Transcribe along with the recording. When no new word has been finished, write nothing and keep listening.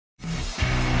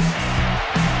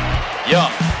Young,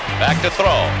 back to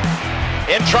throw.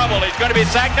 In trouble, he's going to be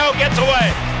sacked. No, gets away.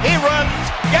 He runs,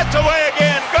 gets away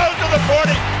again, goes to the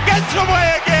 40, gets away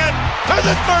again, to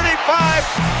the 35,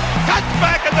 cuts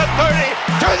back at the 30,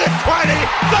 to the 20,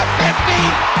 the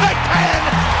 15, the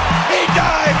 10. He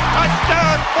dives,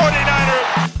 touchdown, 49ers.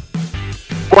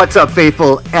 What's up,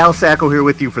 faithful? Al Sacco here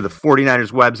with you for the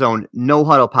 49ers Web Zone No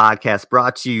Huddle podcast,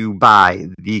 brought to you by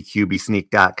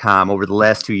theqbsneak.com. Over the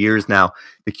last 2 years now,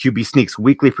 the QB Sneak's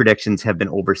weekly predictions have been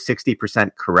over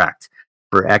 60% correct.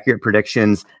 For accurate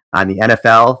predictions on the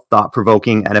NFL,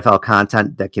 thought-provoking NFL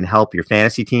content that can help your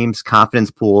fantasy teams,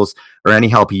 confidence pools, or any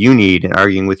help you need in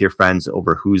arguing with your friends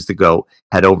over who's the GOAT,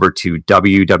 head over to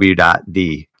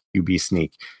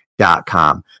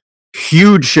www.theqbsneak.com.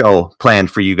 Huge show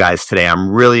planned for you guys today.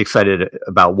 I'm really excited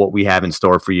about what we have in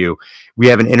store for you. We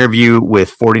have an interview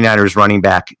with 49ers running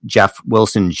back Jeff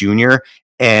Wilson Jr.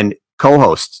 and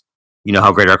co-host. You know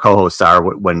how great our co-hosts are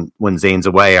when Zane's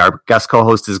away. Our guest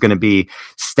co-host is going to be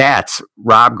Stats,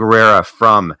 Rob Guerrera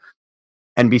from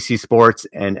NBC Sports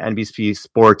and NBC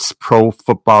Sports Pro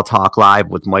Football Talk Live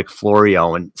with Mike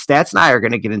Florio. And Stats and I are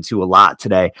going to get into a lot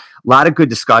today. A lot of good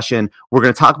discussion. We're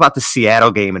going to talk about the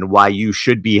Seattle game and why you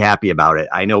should be happy about it.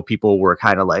 I know people were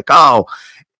kind of like, oh,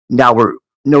 now we're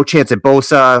no chance at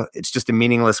Bosa. It's just a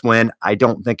meaningless win. I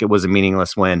don't think it was a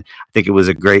meaningless win. I think it was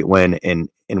a great win, and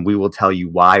we will tell you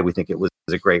why we think it was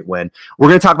a great win. We're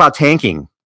going to talk about tanking.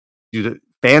 Do the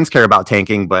fans care about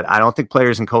tanking, but I don't think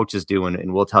players and coaches do,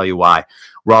 and we'll tell you why.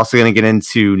 We're also going to get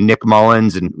into Nick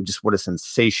Mullins and just what a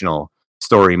sensational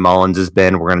story Mullins has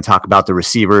been. We're going to talk about the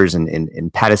receivers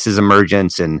and Pettis'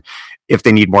 emergence and if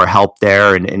they need more help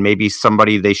there, and maybe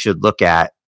somebody they should look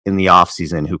at in the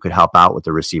offseason who could help out with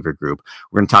the receiver group.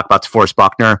 We're going to talk about DeForest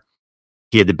Buckner.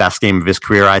 He had the best game of his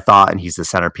career, I thought, and he's the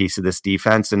centerpiece of this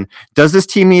defense. And does this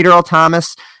team need Earl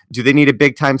Thomas? Do they need a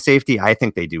big-time safety? I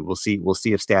think they do. We'll see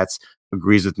if Stats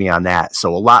agrees with me on that.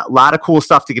 So a lot of cool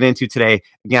stuff to get into today.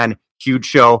 Again, huge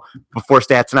show. Before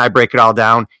Stats and I break it all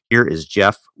down, here is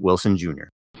Jeff Wilson Jr.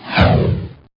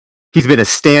 He's been a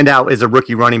standout as a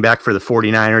rookie running back for the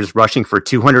 49ers, rushing for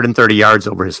 230 yards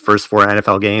over his first 4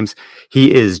 NFL games.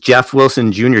 He is Jeff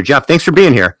Wilson Jr. Jeff, thanks for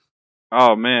being here.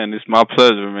 Oh, man, it's my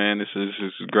pleasure, man. This is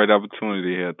a great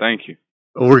opportunity here. Thank you.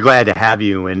 We're glad to have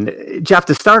you. And Jeff,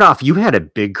 to start off, you had a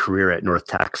big career at North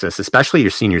Texas, especially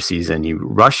your senior season. You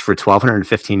rushed for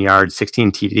 1,215 yards,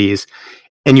 16 TDs,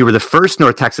 and you were the first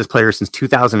North Texas player since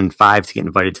 2005 to get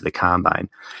invited to the Combine.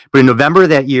 But in November of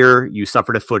that year, you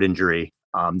suffered a foot injury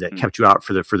that kept you out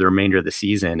for the remainder of the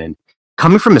season. And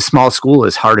coming from a small school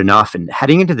is hard enough. And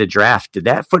heading into the draft, did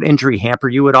that foot injury hamper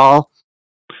you at all?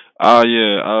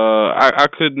 I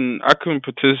couldn't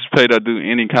participate or do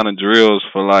any kind of drills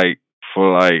for like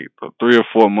 3 or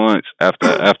 4 months after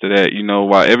that. You know,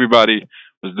 while everybody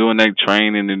was doing their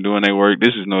training and doing their work, this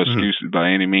is no excuses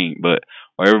by any means, but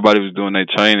while everybody was doing their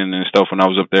training and stuff when I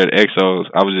was up there at Exos,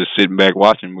 I was just sitting back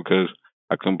watching because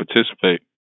I couldn't participate.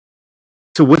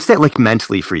 So what's that like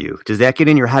mentally for you? Does that get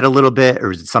in your head a little bit,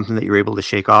 or is it something that you're able to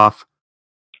shake off?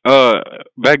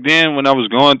 Back then when I was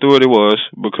going through it, it was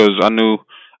because I knew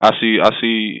I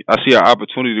see an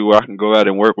opportunity where I can go out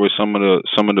and work with some of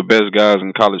the best guys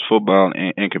in college football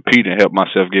and compete and help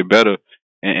myself get better.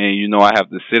 And you know, I have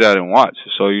to sit out and watch.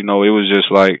 So, you know, it was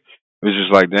just like,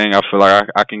 dang, I feel like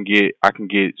I can get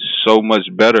so much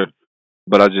better,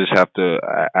 but I just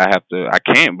I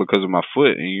can't because of my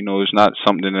foot. And, you know, it's not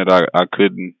something that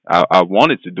I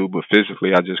wanted to do, but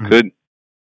physically I just couldn't.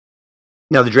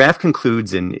 Now, the draft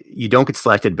concludes and you don't get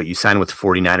selected, but you sign with the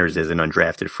 49ers as an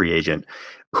undrafted free agent.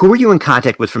 Who were you in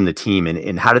contact with from the team,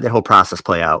 and how did that whole process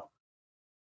play out?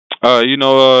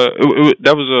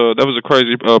 That was a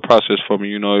crazy process for me.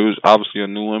 You know, it was obviously a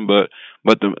new one, but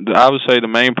I would say the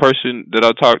main person that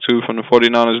I talked to from the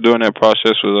 49ers during that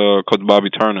process was Coach Bobby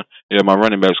Turner. Yeah, my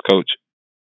running backs coach.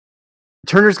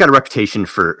 Turner's got a reputation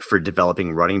for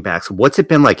developing running backs. What's it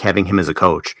been like having him as a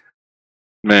coach?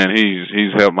 Man,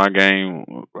 he's helped my game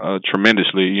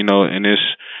tremendously. You know, and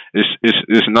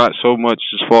it's not so much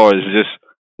as far as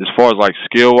like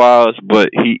skill wise, but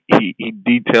he's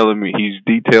detailed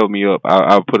me up.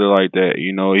 I'll put it like that.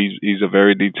 You know, he's a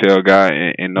very detailed guy,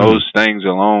 and those things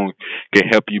alone can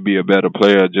help you be a better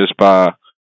player just by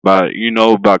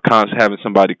having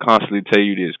somebody constantly tell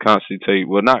you this,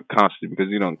 well, not constantly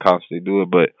because you don't constantly do it,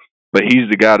 but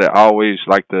he's the guy that always he's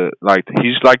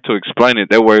like to explain it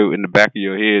that way in the back of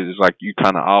your head. It's like you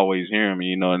kind of always hear him,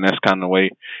 you know, and that's kind of the way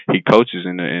he coaches,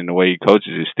 and the way he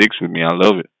coaches, it sticks with me. I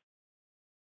love it.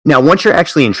 Now, once you're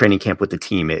actually in training camp with the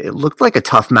team, it looked like a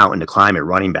tough mountain to climb at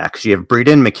running back because you have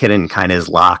Breeden McKinnon kind of as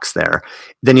locks there.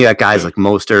 Then you got guys like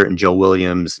Mostert and Joe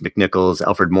Williams, McNichols,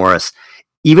 Alfred Morris.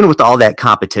 even with all that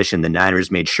competition, the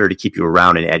Niners made sure to keep you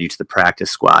around and add you to the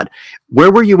practice squad.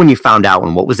 Where were you when you found out,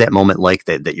 and what was that moment like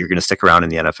that you're going to stick around in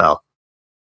the NFL?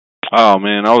 Oh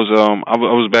man, I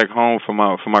was back home for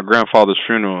my grandfather's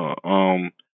funeral.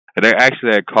 And they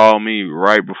actually had called me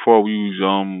right before we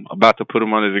was about to put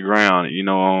him under the ground, and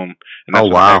that's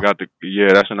when I had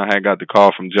that's when I had got the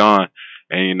call from John,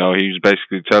 and he was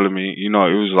basically telling me, it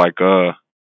was like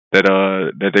that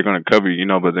they're gonna cover you,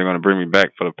 but they're gonna bring me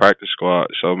back for the practice squad.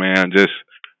 So man, just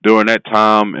during that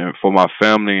time and for my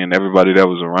family and everybody that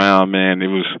was around, man, it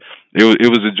was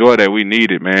a joy that we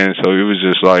needed, man. So it was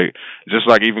just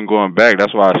like even going back.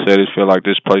 That's why I said it felt like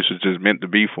this place was just meant to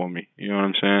be for me. You know what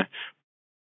I'm saying?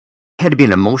 It had to be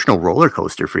an emotional roller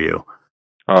coaster for you.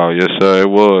 Oh yes, sir. It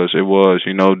was.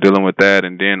 Dealing with that,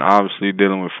 and then obviously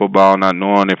dealing with football, not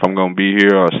knowing if I'm gonna be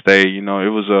here or stay. It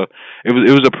was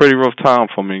a pretty rough time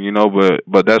for me.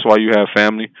 But that's why you have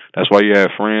family. That's why you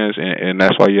have friends, and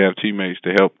that's why you have teammates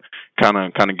to help kind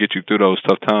of get you through those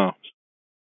tough times.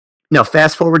 Now,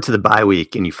 fast forward to the bye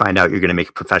week, and you find out you're going to make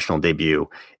a professional debut,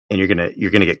 and you're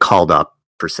gonna get called up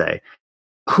per se.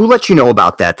 Who let you know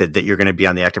about that you're going to be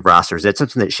on the active roster? Is that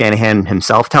something that Shanahan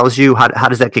himself tells you? How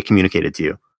does that get communicated to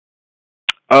you?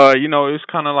 It's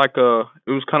kind of like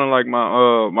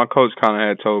my coach kind of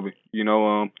had told me,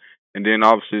 and then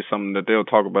obviously it's something that they'll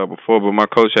talk about before, but my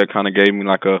coach had kind of gave me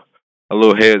like a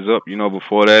little heads up,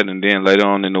 before that, and then later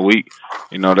on in the week,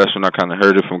 that's when I kind of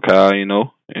heard it from Kyle,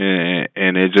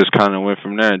 and it just kind of went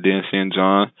from there. And then seeing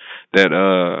John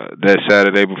that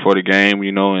Saturday before the game,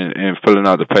 and filling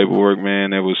out the paperwork,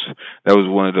 man, that was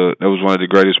one of the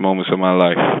greatest moments of my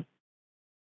life.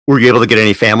 Were you able to get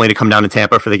any family to come down to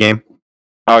Tampa for the game?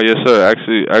 Oh yes, sir.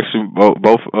 Actually,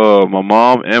 both my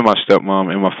mom and my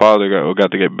stepmom and my father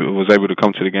was able to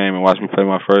come to the game and watch me play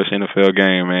my first NFL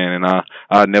game, man. And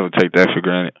I'd never take that for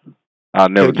granted.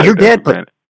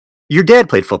 Your dad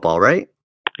played football, right?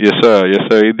 Yes, sir.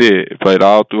 He did. He played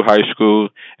all through high school,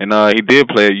 and he did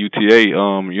play at UTA,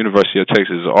 University of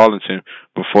Texas Arlington,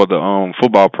 before the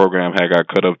football program had got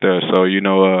cut up there. So he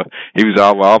was.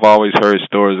 I've always heard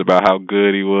stories about how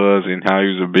good he was and how he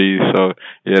was a beast. So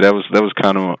yeah, that was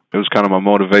kind of my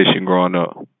motivation growing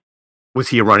up. Was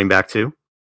he a running back too?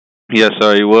 Yes,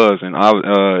 sir, he was, and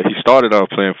he started off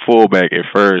playing fullback at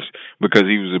first because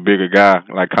he was a bigger guy,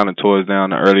 like kind of towards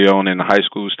down early on in the high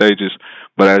school stages.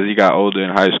 But as he got older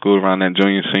in high school, around that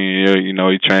junior, senior year, he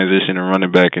transitioned to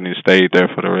running back, and he stayed there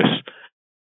for the rest.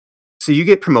 So you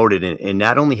get promoted, and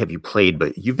not only have you played,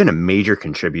 but you've been a major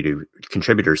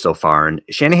contributor so far. And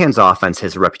Shanahan's offense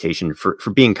has a reputation for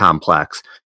being complex.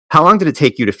 How long did it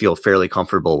take you to feel fairly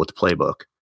comfortable with the playbook?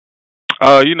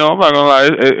 I'm not gonna lie.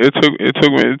 It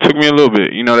took me a little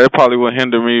bit. That probably would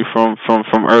hinder me from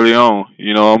early on.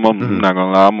 I'm not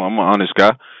gonna lie. I'm an honest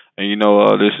guy, and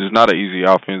this is not an easy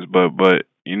offense. But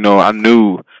I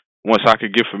knew once I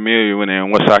could get familiar with it,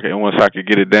 and once I could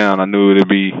get it down, I knew it'd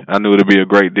be a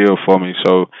great deal for me.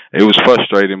 So it was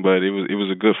frustrating, but it was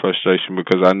a good frustration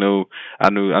because I knew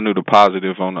the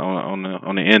positive on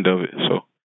the end of it. So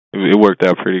it worked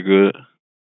out pretty good.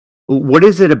 What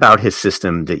is it about his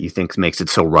system that you think makes it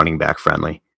so running back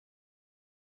friendly?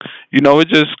 It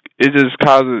just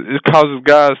causes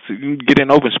guys to get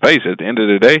in open space at the end of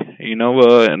the day.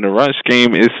 And the run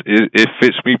scheme it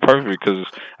fits me perfect because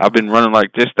I've been running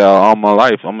like this style all my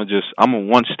life. I'm a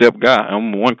one step guy.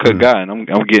 I'm a one cut guy, and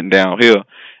I'm getting downhill.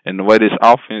 And the way this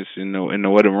offense and the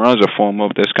way the runs are formed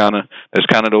up, that's kind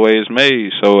of the way it's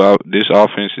made. So this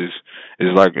offense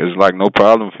is like no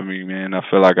problem for me, man. I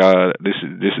feel like this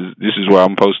is where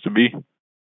I'm supposed to be.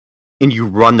 And you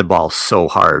run the ball so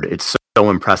hard. It's so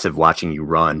impressive watching you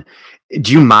run.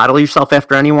 Do you model yourself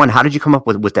after anyone? How did you come up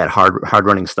with that hard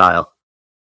running style?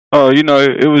 Oh, it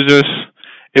was just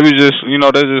that's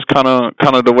just kind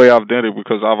of the way I've done it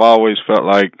because I've always felt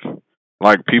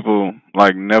like people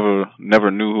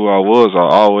never knew who I was or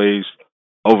always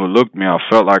overlooked me. I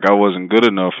felt like I wasn't good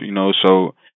enough,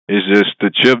 so it's just the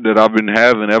chip that I've been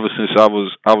having ever since I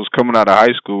was coming out of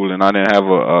high school and I didn't have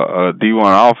a D1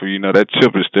 offer. That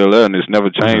chip is still there and it's never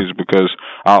changed because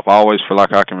I've always feel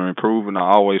like I can improve and I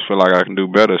always feel like I can do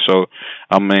better. So,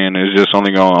 I'm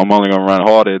only gonna run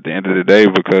harder at the end of the day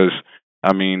because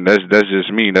that's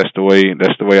just me. That's the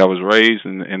way I was raised,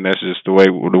 and that's just the way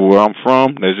where I'm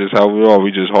from. That's just how we are.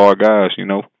 We just hard guys,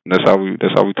 That's how we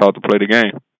taught to play the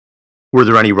game. Were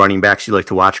there any running backs you like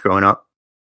to watch growing up?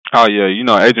 Oh yeah,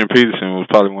 Adrian Peterson was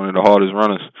probably one of the hardest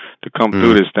runners to come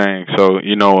through this thing. So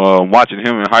watching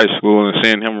him in high school and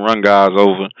seeing him run guys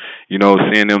over,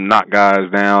 seeing them knock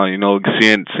guys down,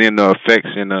 seeing the effects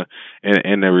and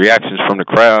the reactions from the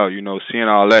crowd, seeing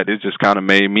all that, it just kind of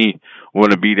made me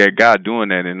want to be that guy doing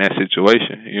that in that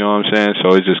situation. You know what I'm saying?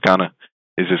 So it's just kind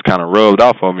of rubbed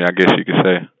off on me, I guess you could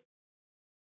say.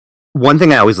 One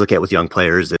thing I always look at with young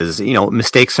players is,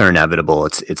 mistakes are inevitable.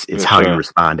 It's Yes, how you sir.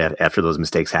 respond after those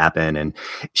mistakes happen. And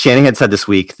Shanahan said this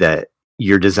week that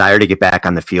your desire to get back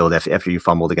on the field after you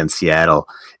fumbled against Seattle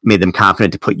made them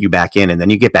confident to put you back in. And then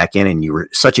you get back in and you were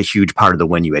such a huge part of the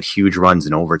win. You had huge runs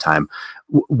in overtime.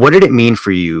 What did it mean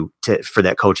for you for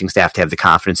that coaching staff to have the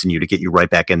confidence in you to get you right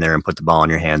back in there and put the ball in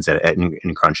your hands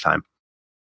in crunch time?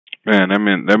 Man,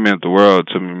 that meant the world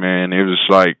to me, man. It's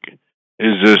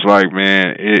just like,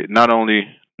 man, it not only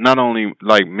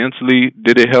like mentally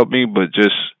did it help me, but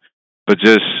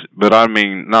I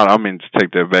mean to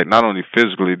take that back. Not only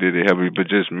physically did it help me, but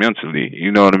just mentally.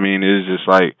 You know what I mean? It's just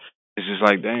like,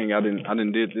 dang, I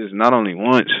didn't did this not only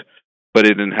once, but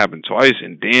it didn't happen twice,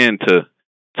 and then to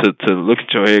look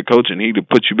at your head coach and he to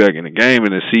put you back in the game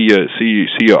and to see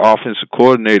your offensive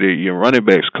coordinator, your running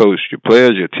backs coach, your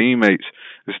players, your teammates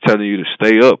is telling you to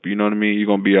stay up. You know what I mean? You're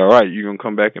gonna be all right. You're gonna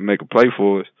come back and make a play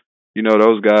for us. You know,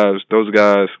 those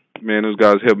guys, man, those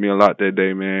guys helped me a lot that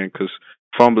day, man, because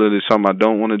fumbling is something I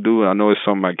don't want to do. I know it's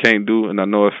something I can't do, and I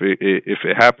know if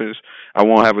it happens, I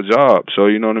won't have a job. So,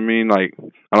 you know what I mean? Like,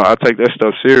 I take that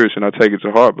stuff serious, and I take it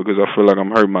to heart because I feel like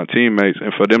I'm hurting my teammates,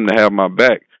 and for them to have my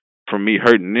back from me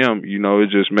hurting them, it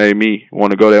just made me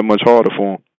want to go that much harder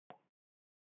for them.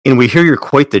 And we hear you're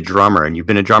quite the drummer, and you've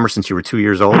been a drummer since you were 2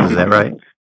 years old. Is that right?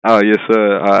 Oh, yes,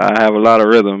 sir. I have a lot of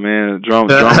rhythm, man.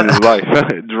 Drumming is life.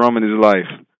 Drumming is life.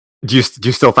 Do you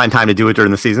still find time to do it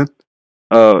during the season?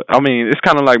 I mean, it's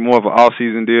kind of like more of an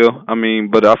all-season deal. I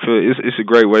mean, but I feel it's a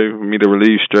great way for me to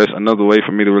relieve stress. Another way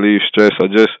for me to relieve stress.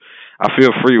 I feel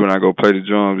free when I go play the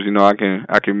drums.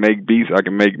 I can make beats. I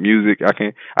can make music. I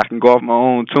can go off my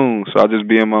own tune. So I just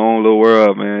be in my own little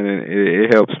world, man, and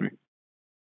it helps me.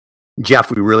 Jeff,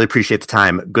 we really appreciate the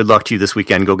time. Good luck to you this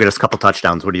weekend. Go get us a couple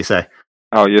touchdowns. What do you say?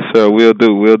 Oh, yes, sir. We'll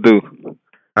do. All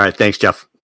right. Thanks, Jeff.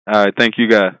 All right. Thank you,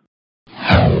 guys.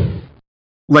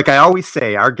 Like I always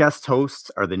say, our guest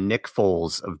hosts are the Nick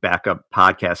Foles of backup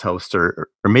podcast hosts, or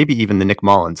maybe even the Nick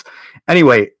Mullins.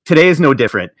 Anyway, today is no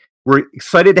different. We're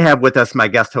excited to have with us my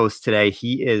guest host today.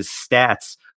 He is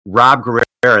Stats Rob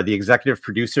Guerrera, the executive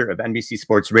producer of NBC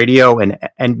Sports Radio and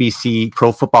NBC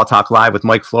Pro Football Talk Live with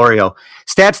Mike Florio.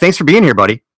 Stats, thanks for being here,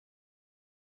 buddy.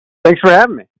 Thanks for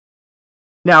having me.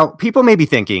 Now, people may be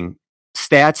thinking,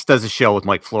 Stats does a show with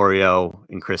Mike Florio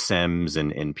and Chris Sims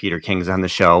and Peter King's on the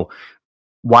show.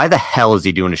 Why the hell is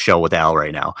he doing a show with Al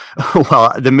right now?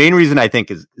 Well, the main reason I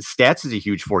think is Stats is a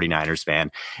huge 49ers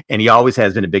fan, and he always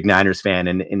has been a big Niners fan.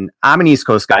 And I'm an East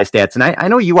Coast guy, Stats, and I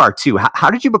know you are too. How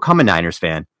did you become a Niners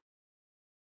fan?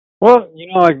 Well,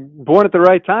 I was born at the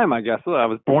right time, I guess. I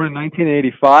was born in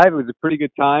 1985. It was a pretty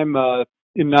good time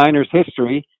in Niners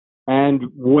history. And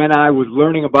when I was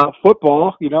learning about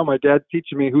football, my dad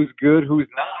teaching me who's good, who's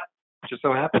not. Just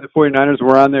so happened the 49ers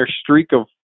were on their streak of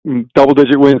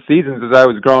double-digit win seasons as I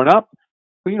was growing up.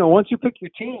 But, once you pick your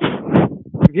team,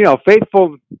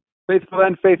 faithful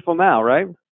then, faithful now, right?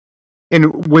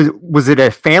 And was it a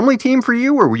family team for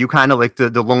you, or were you kind of like the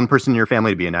lone person in your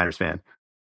family to be a Niners fan?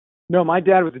 No, my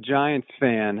dad was a Giants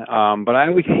fan, but I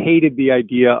always hated the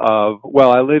idea of,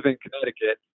 I live in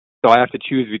Connecticut, so I have to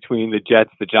choose between the Jets,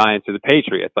 the Giants, or the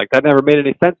Patriots. Like, that never made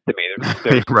any sense to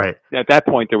me. Right. At that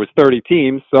point, there was 30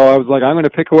 teams, so I was like, I'm going to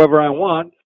pick whoever I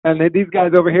want. And these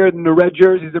guys over here in the red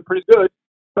jerseys are pretty good,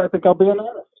 so I think I'll be an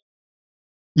honest.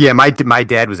 Yeah, my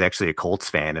dad was actually a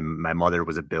Colts fan, and my mother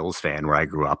was a Bills fan where I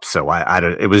grew up. So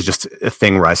it was just a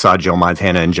thing where I saw Joe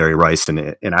Montana and Jerry Rice,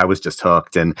 and I was just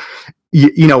hooked. And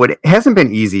it hasn't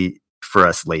been easy for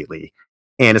us lately,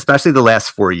 and especially the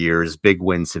last 4 years, big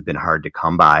wins have been hard to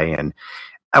come by. And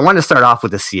I want to start off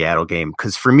with the Seattle game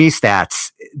because for me,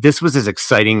 Stats, this was as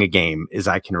exciting a game as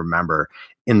I can remember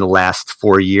in the last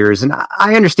 4 years. And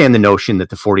I understand the notion that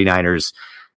the 49ers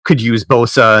could use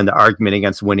Bosa and the argument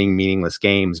against winning meaningless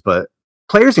games, but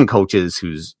players and coaches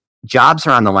whose jobs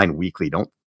are on the line weekly don't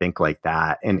think like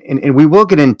that. And we will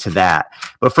get into that.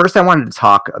 But first, I wanted to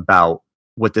talk about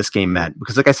what this game meant,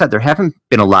 because like I said, there haven't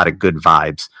been a lot of good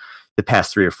vibes the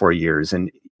past 3 or 4 years.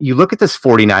 And you look at this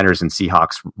 49ers and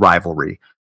Seahawks rivalry,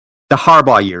 the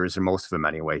Harbaugh years, or most of them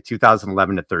anyway,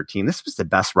 2011 to 13, this was the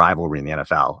best rivalry in the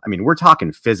NFL. I mean, we're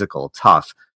talking physical,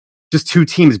 tough, just two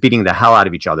teams beating the hell out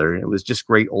of each other. It was just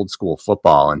great old school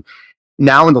football. And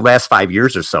now in the last 5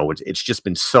 years or so, it's just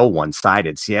been so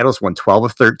one-sided. Seattle's won 12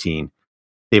 of 13.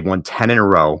 They've won 10 in a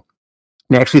row.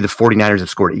 And actually, the 49ers have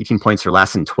scored 18 points or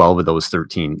less in 12 of those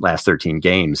last 13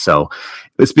 games. So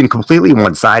it's been completely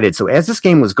one-sided. So as this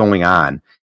game was going on,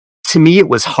 to me, it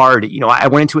was hard. I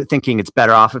went into it thinking it's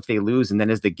better off if they lose. And then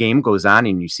as the game goes on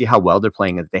and you see how well they're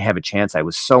playing and they have a chance, I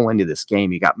was so into this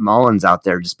game. You got Mullins out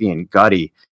there just being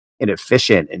gutty and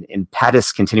efficient, and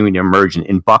Pettis continuing to emerge,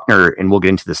 and Buckner, and we'll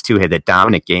get into this too, had that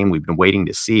dominant game we've been waiting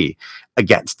to see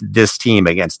against this team,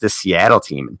 against this Seattle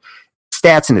team.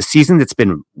 Stats in a season that's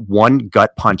been one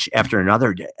gut punch after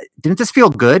another. Didn't this feel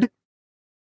good?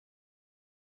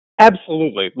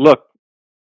 Absolutely. Look,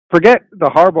 forget the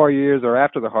Harbaugh years or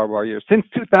after the Harbaugh years. Since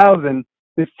 2000,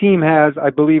 this team has, I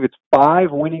believe it's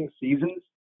 5 winning seasons.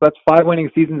 That's 5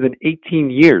 winning seasons in 18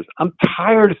 years. I'm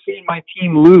tired of seeing my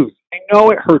team lose. I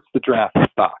know it hurts the draft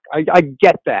stock. I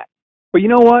get that. But you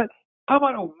know what? How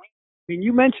about a win? I mean,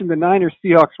 you mentioned the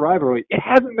Niners-Seahawks rivalry. It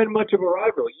hasn't been much of a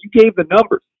rivalry. You gave the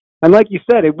numbers. And like you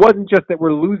said, it wasn't just that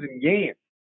we're losing games.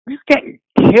 We're just getting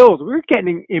killed. We were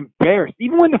getting embarrassed.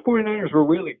 Even when the 49ers were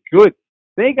really good,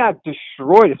 they got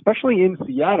destroyed, especially in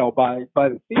Seattle by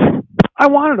the Seahawks. I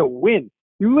wanted to win.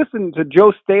 You listen to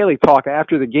Joe Staley talk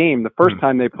after the game the first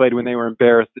time they played when they were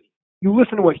embarrassed. You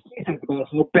listen to what he said about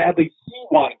how badly he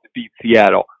wanted to beat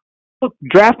Seattle. Look,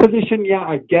 draft position, yeah,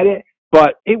 I get it,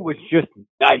 but it was just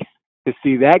nice to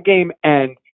see that game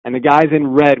end and the guys in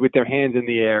red with their hands in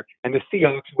the air and the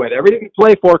Seahawks, who had everything to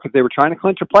play for because they were trying to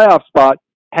clinch a playoff spot,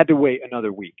 had to wait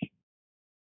another week.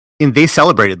 And they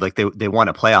celebrated like they won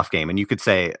a playoff game, and you could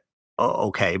say, oh,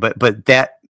 okay, but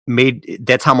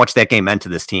that's how much that game meant to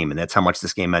this team, and that's how much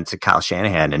this game meant to Kyle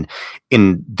Shanahan,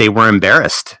 and they were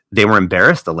embarrassed. They were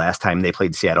embarrassed the last time they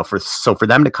played Seattle. So for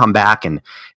them to come back and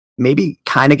maybe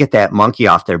kind of get that monkey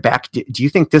off their back, do you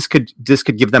think this could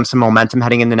give them some momentum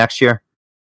heading into next year?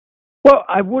 Well,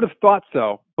 I would have thought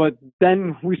so, but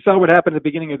then we saw what happened at the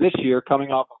beginning of this year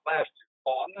coming off of last year.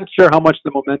 So I'm not sure how much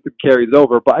the momentum carries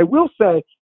over, but I will say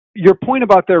your point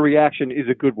about their reaction is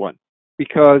a good one,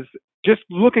 because just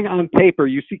looking on paper,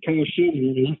 you see Kyle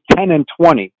Shanahan, he's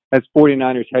 10-20 as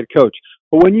 49ers head coach.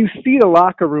 But when you see the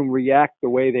locker room react the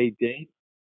way they did,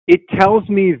 it tells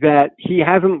me that he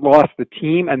hasn't lost the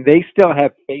team and they still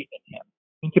have faith in him.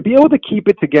 And to be able to keep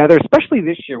it together, especially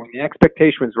this year when the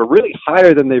expectations were really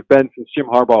higher than they've been since Jim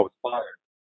Harbaugh was fired,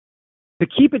 to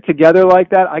keep it together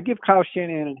like that, I give Kyle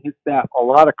Shanahan and his staff a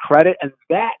lot of credit. And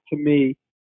that, to me,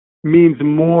 means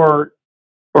more,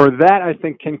 or that I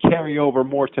think can carry over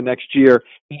more to next year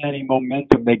than any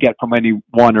momentum they get from any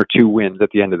 1 or 2 wins at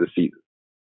the end of the season.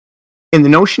 In the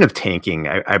notion of tanking,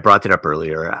 I brought that up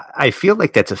earlier. I feel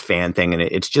like that's a fan thing, and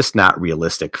it's just not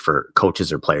realistic for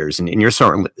coaches or players. And you're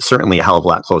certainly a hell of a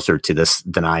lot closer to this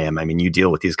than I am. I mean, you deal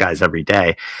with these guys every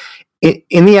day.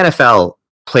 In the NFL,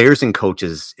 players and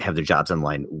coaches have their jobs on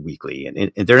line weekly, and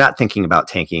they're not thinking about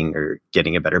tanking or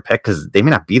getting a better pick because they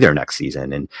may not be there next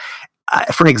season. And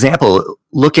for example,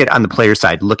 on the player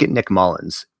side, look at Nick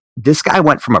Mullins. This guy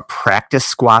went from a practice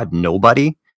squad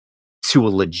nobody to a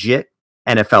legit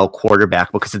NFL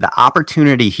quarterback because of the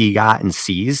opportunity he got and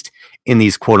seized in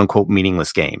these quote unquote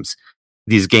meaningless games,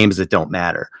 these games that don't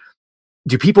matter.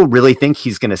 Do people really think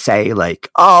he's going to say like,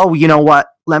 oh, you know what?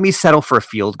 Let me settle for a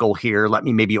field goal here. Let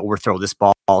me maybe overthrow this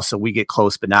ball so we get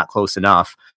close, but not close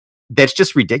enough. That's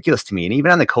just ridiculous to me. And even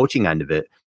on the coaching end of it,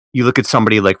 you look at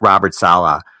somebody like Robert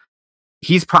Saleh.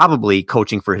 He's probably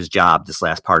coaching for his job this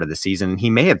last part of the season.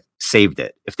 He may have saved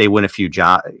it if they win a few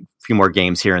more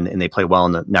games here and they play well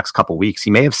in the next couple of weeks. He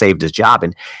may have saved his job,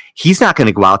 and he's not going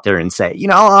to go out there and say,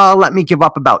 let me give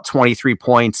up about 23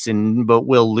 points but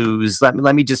we'll lose. Let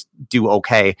me just do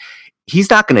okay.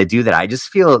 He's not going to do that. I just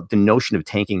feel the notion of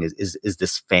tanking is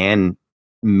this fan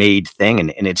made thing,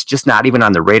 and it's just not even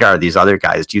on the radar of these other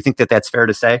guys. Do you think that that's fair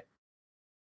to say?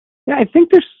 Yeah, I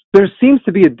think there seems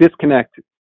to be a disconnect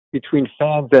between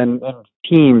fans and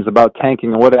teams about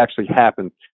tanking and what actually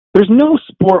happens. There's no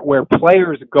sport where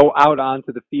players go out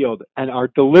onto the field and are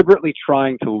deliberately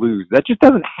trying to lose. That just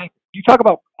doesn't happen. You talk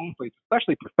about athletes,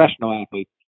 especially professional athletes,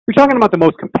 you're talking about the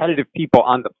most competitive people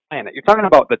on the planet. You're talking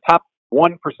about the top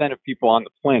 1% of people on the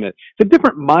planet. It's a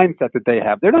different mindset that they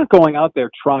have. They're not going out there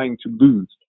trying to lose.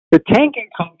 The tanking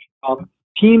comes from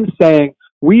teams saying,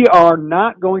 we are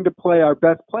not going to play our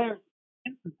best players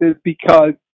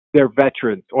because they're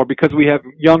veterans or because we have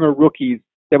younger rookies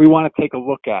that we want to take a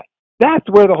look at. That's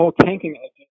where the whole tanking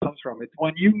idea comes from. It's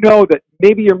when you know that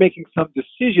maybe you're making some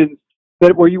decisions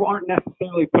where you aren't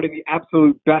necessarily putting the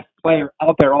absolute best player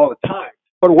out there all the time,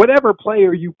 but whatever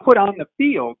player you put on the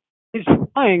field is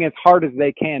trying as hard as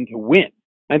they can to win.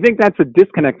 I think that's a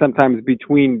disconnect sometimes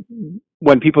between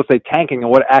when people say tanking and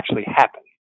what actually happens.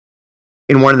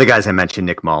 And one of the guys I mentioned,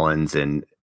 Nick Mullins, and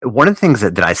one of the things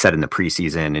that I said in the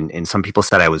preseason, and some people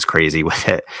said I was crazy with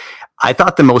it, I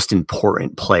thought the most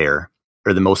important player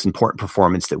or the most important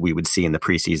performance that we would see in the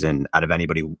preseason out of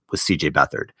anybody was CJ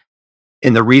Beathard.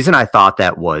 And the reason I thought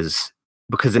that was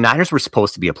because the Niners were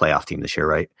supposed to be a playoff team this year,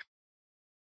 right?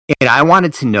 And I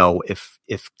wanted to know if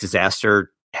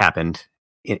disaster happened.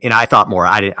 And I thought more.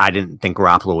 I didn't think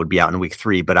Garoppolo would be out in week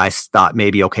 3, but I thought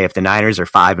maybe, okay, if the Niners are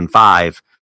 5-5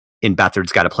 and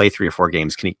Beathard's got to play 3 or 4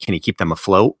 games, can he keep them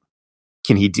afloat?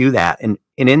 Can he do that? And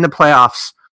in the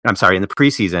playoffs, in the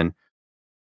preseason,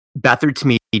 Beathard to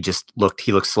me he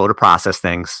looked slow to process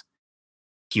things.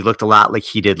 He looked a lot like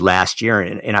he did last year,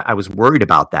 and I was worried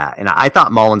about that. And I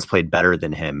thought Mullins played better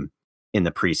than him in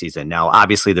the preseason. Now,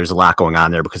 obviously, there's a lot going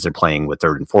on there because they're playing with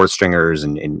 3rd and 4th stringers,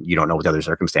 and you don't know what the other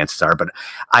circumstances are. But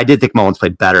I did think Mullins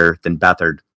played better than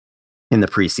Beathard in the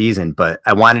preseason. But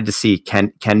I wanted to see,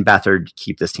 can Beathard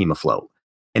keep this team afloat?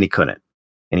 And he couldn't.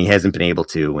 And he hasn't been able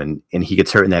to. And he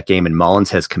gets hurt in that game, and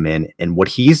Mullins has come in. And what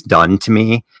he's done to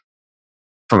me,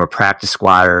 from a practice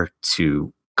squatter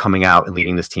to coming out and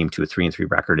leading this team to a 3-3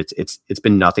 record, it's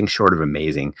been nothing short of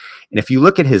amazing. And if you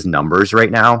look at his numbers right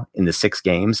now in the 6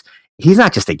 games, he's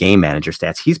not just a game manager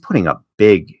stats. He's putting up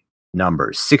big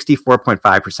numbers,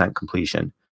 64.5%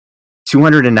 completion,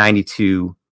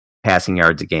 292 passing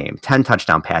yards a game, 10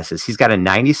 touchdown passes. He's got a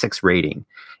 96 rating,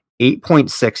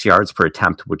 8.6 yards per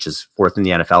attempt, which is 4th in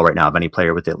the NFL right now of any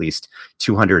player with at least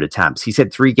 200 attempts. He's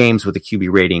had 3 games with a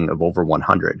QB rating of over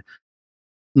 100.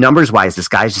 Numbers wise, this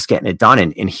guy's just getting it done.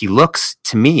 And he looks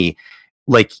to me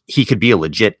like he could be a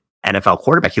legit NFL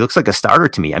quarterback. He looks like a starter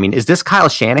to me. I mean, is this Kyle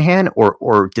Shanahan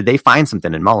or did they find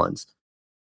something in Mullins?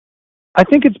 I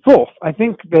think it's both. I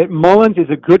think that Mullins is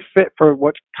a good fit for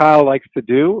what Kyle likes to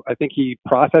do. I think he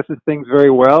processes things very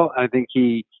well. I think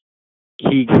he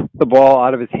gets the ball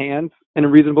out of his hands in a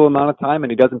reasonable amount of time,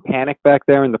 and he doesn't panic back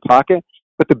there in the pocket.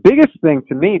 But the biggest thing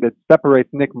to me that separates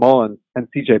Nick Mullins and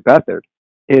CJ Beathard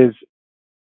is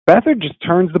Beathard just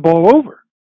turns the ball over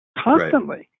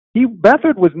constantly. Right.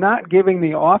 Beathard was not giving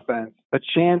the offense a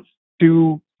chance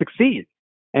to succeed.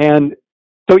 And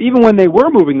so even when they were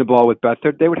moving the ball with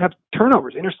Beathard, they would have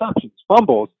turnovers, interceptions,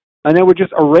 fumbles, and they would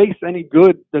just erase any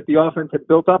good that the offense had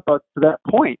built up to that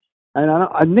point.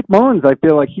 And Nick Mullins, I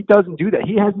feel like he doesn't do that.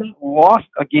 He has not lost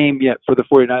a game yet for the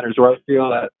 49ers, where I feel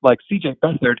that, like CJ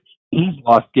Beathard, he's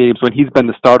lost games when he's been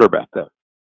the starter back there.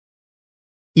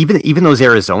 Even those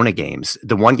Arizona games,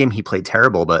 the one game he played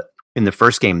terrible, but in the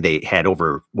first game they had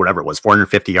over whatever it was,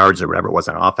 450 yards or whatever it was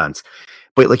on offense.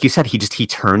 But like you said, he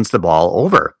turns the ball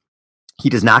over. He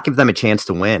does not give them a chance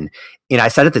to win. And I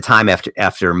said at the time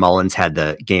after Mullins had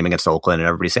the game against Oakland and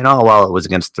everybody's saying, oh, well, it was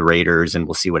against the Raiders and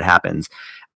we'll see what happens.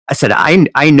 I said,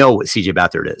 I know what CJ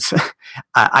Beathard is.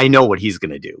 I know what he's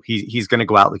going to do. He's going to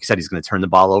go out, like you said, he's going to turn the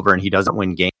ball over, and he doesn't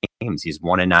win games. He's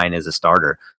 1-9 as a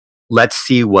starter. Let's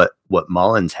see what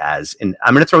Mullins has. And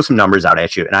I'm going to throw some numbers out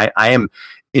at you. And I am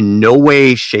in no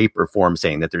way, shape, or form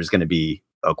saying that there's going to be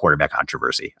a quarterback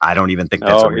controversy. I don't even think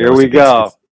that's here we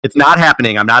go. It's not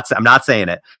happening. I'm not saying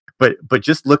it. But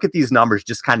just look at these numbers,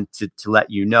 just kind of to let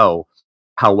you know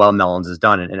how well Mullins has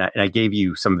done. And I gave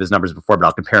you some of his numbers before, but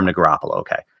I'll compare him to Garoppolo.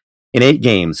 Okay. In 8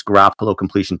 games, Garoppolo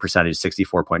completion percentage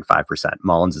 64.5%.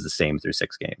 Mullins is the same through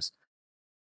 6 games.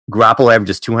 Garoppolo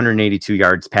averages 282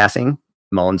 yards passing.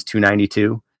 Mullins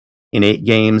 292. In 8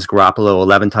 games, Garoppolo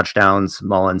 11 touchdowns.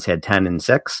 Mullins had 10 and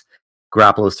 6.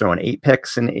 Garoppolo's throwing 8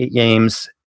 picks in 8 games.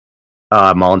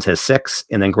 Mullins has 6.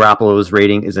 And then Garoppolo's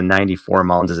rating is a 94.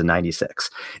 Mullins is a 96.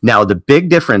 Now, the big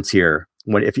difference here,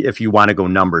 if you want to go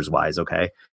numbers wise,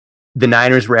 okay, the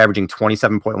Niners were averaging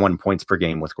 27.1 points per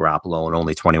game with Garoppolo and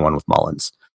only 21 with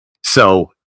Mullins.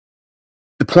 So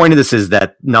the point of this is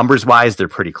that numbers wise, they're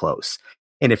pretty close.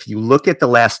 And if you look at the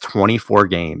last 24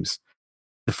 games,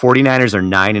 the 49ers are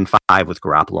 9-5 with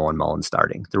Garoppolo and Mullins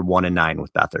starting. They're 1-9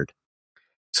 with Beathard.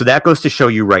 So that goes to show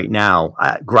you right now,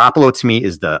 Garoppolo to me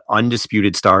is the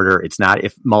undisputed starter. It's not,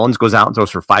 if Mullins goes out and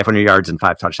throws for 500 yards and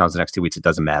 5 touchdowns the next 2 weeks, it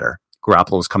doesn't matter.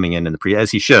 Garoppolo's coming in the as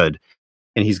he should,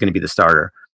 and he's going to be the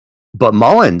starter. But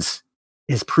Mullins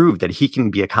has proved that he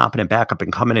can be a competent backup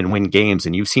and come in and win games.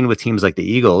 And you've seen with teams like the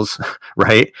Eagles,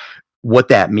 right, what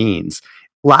that means.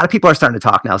 A lot of people are starting to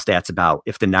talk now stats about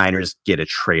if the Niners get a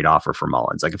trade offer for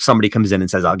Mullins. Like if somebody comes in and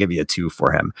says, I'll give you a 2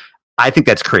 for him. I think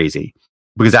that's crazy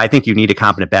because I think you need a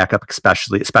competent backup,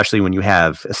 especially when you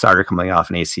have a starter coming off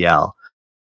an ACL.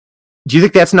 Do you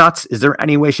think that's nuts? Is there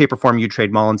any way, shape, or form you'd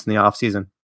trade Mullins in the offseason?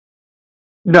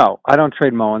 No, I don't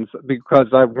trade Mullins because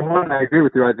I agree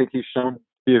with you. I think he's shown to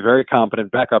be a very competent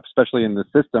backup, especially in the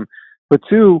system. But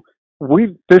 2,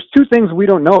 there's 2 things we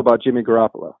don't know about Jimmy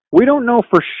Garoppolo. We don't know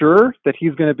for sure that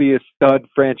he's going to be a stud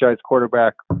franchise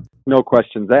quarterback, no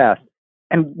questions asked.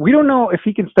 And we don't know if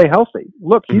he can stay healthy.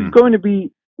 Look, he's going to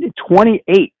be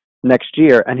 28 next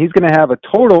year, and he's going to have a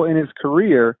total in his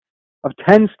career of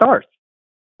 10 starts.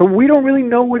 So we don't really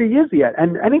know what he is yet.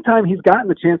 And anytime he's gotten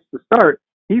the chance to start,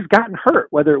 he's gotten hurt,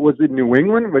 whether it was in New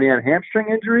England when he had a hamstring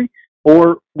injury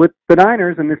or with the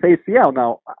Niners and this ACL.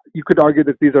 Now, you could argue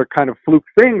that these are kind of fluke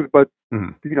things, but,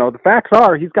 the facts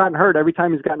are he's gotten hurt every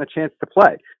time he's gotten a chance to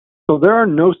play. So there are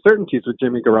no certainties with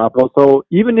Jimmy Garoppolo. So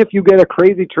even if you get a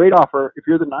crazy trade offer, if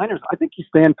you're the Niners, I think you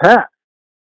stand pat.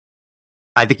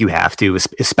 I think you have to,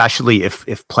 especially if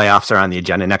playoffs are on the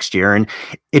agenda next year. And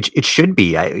it should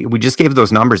be. We just gave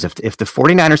those numbers. If the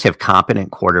 49ers have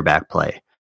competent quarterback play,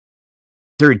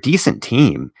 they're a decent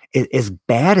team. As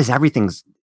bad as everything's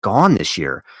gone this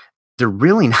year, they're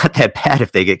really not that bad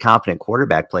if they get competent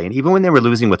quarterback play. And even when they were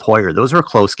losing with Hoyer, those were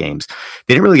close games.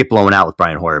 They didn't really get blown out with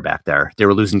Brian Hoyer back there. They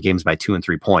were losing games by 2 and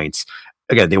 3 points.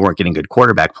 Again, they weren't getting good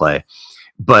quarterback play.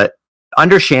 But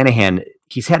under Shanahan,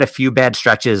 he's had a few bad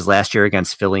stretches last year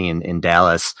against Philly and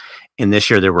Dallas. And this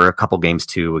year there were a couple games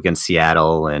too against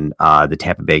Seattle and the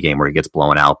Tampa Bay game where he gets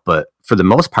blown out. But for the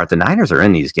most part, the Niners are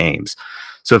in these games.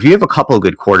 So if you have a couple of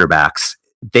good quarterbacks,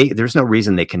 there's no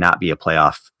reason they cannot be a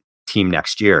playoff team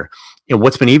next year. And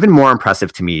what's been even more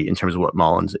impressive to me in terms of what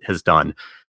Mullins has done,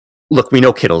 look, we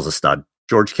know Kittle's a stud.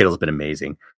 George Kittle's been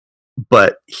amazing.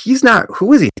 But he's not,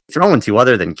 who is he throwing to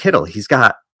other than Kittle? He's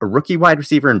got a rookie wide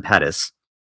receiver in Pettis,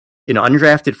 an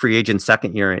undrafted free agent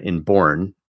second year in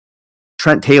Bourne,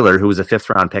 Trent Taylor, who was a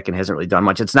 5th round pick and hasn't really done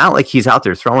much. It's not like he's out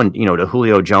there throwing, to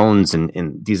Julio Jones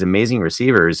and these amazing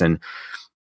receivers. And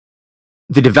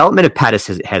the development of Pettis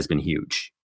has been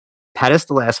huge. Pettis,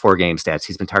 the last 4 game stats,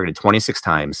 he's been targeted 26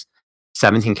 times,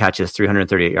 17 catches,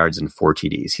 338 yards, and 4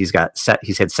 TDs.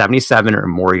 He's had 77 or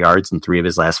more yards in 3 of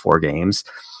his last 4 games.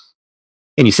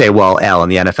 And you say, well, Al, in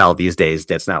the NFL these days,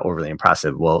 that's not overly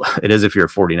impressive. Well, it is if you're a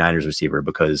 49ers receiver,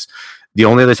 because the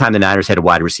only other time the Niners had a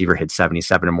wide receiver hit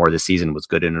 77 or more this season was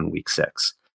Gooden in week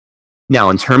 6. Now,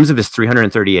 in terms of his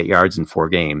 338 yards in 4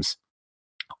 games,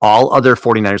 all other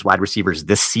 49ers wide receivers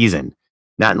this season,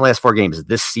 not in the last 4 games,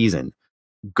 this season,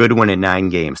 Goodwin in 9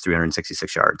 games,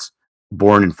 366 yards.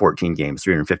 Bourne in 14 games,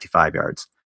 355 yards.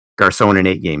 Garcon in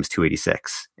 8 games,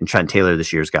 286. And Trent Taylor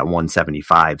this year's got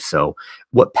 175. So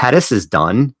what Pettis has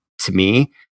done to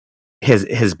me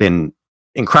has been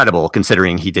incredible,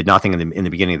 considering he did nothing in the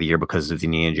beginning of the year because of the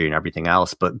knee injury and everything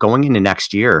else. But going into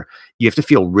next year, you have to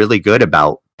feel really good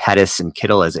about Pettis and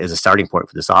Kittle as a starting point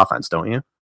for this offense, don't you?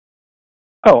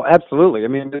 Oh, absolutely. I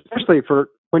mean, especially for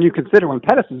when you consider when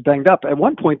Pettis is banged up. At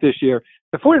one point this year,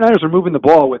 the 49ers were moving the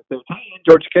ball with their tight end,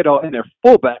 George Kittle, and their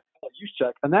fullback,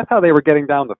 Juszczyk, and that's how they were getting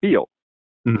down the field.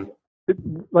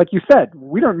 Like you said,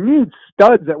 we don't need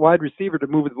studs at wide receiver to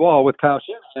move the ball with Kyle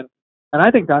Shanahan. And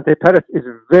I think Dante Pettis is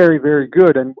very, very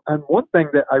good. And one thing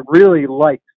that I really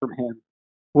liked from him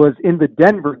was in the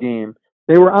Denver game,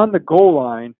 they were on the goal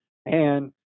line,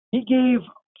 and he gave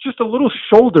just a little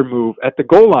shoulder move at the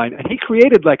goal line, and he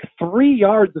created like 3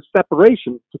 yards of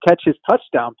separation to catch his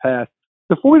touchdown pass.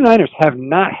 The 49ers have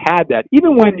not had that.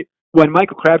 Even when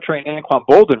Michael Crabtree and Anquan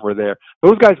Bolden were there,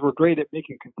 those guys were great at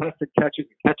making contested catches.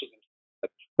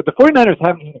 But the 49ers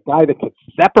haven't had a guy that could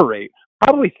separate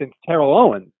probably since Terrell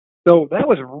Owens. So that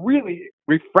was really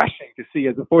refreshing to see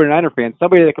as a 49er fan,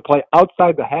 somebody that could play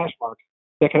outside the hash marks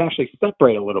that can actually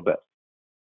separate a little bit.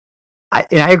 I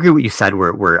agree with what you said,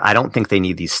 where I don't think they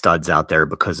need these studs out there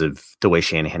because of the way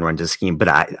Shanahan runs his scheme,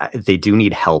 but they do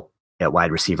need help at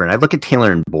wide receiver. And I look at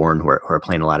Taylor and Bourne, who are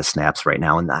playing a lot of snaps right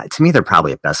now, and to me, they're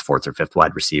probably at best 4th or 5th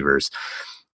wide receivers.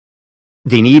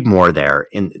 They need more there,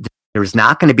 and there's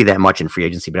not going to be that much in free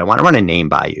agency, but I want to run a name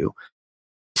by you,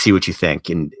 see what you think.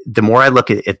 And the more I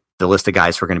look at the list of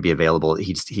guys who are going to be available,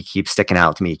 he keeps sticking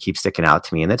out to me,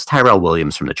 and that's Tyrell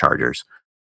Williams from the Chargers.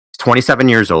 He's 27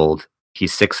 years old.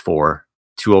 He's 6'4",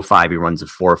 205. He runs a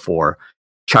 4.4.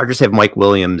 Chargers have Mike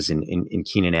Williams and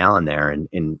Keenan Allen there.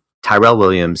 And Tyrell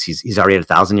Williams, he's already had a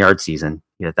 1,000-yard season.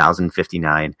 He had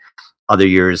 1,059. Other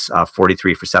years,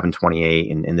 43 for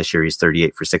 728. And this year, he's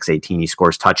 38 for 618. He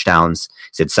scores touchdowns.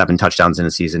 He's had 7 touchdowns in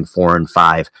a season, 4 and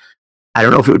 5. I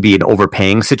don't know if it would be an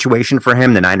overpaying situation for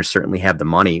him. The Niners certainly have the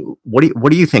money. What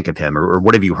do you think of him, or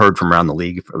what have you heard from around the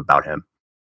league about him?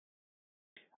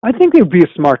 I think it would be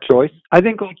a smart choice. I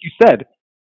think, like you said,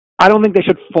 I don't think they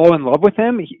should fall in love with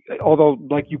him, although,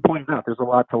 like you pointed out, there's a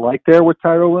lot to like there with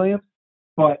Tyrell Williams.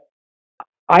 But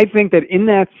I think that in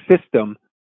that system,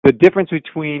 the difference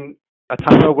between a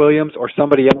Tyrell Williams or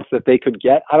somebody else that they could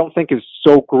get, I don't think is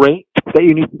so great that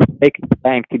you need to take the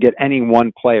bank to get any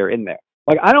one player in there.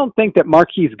 Like, I don't think that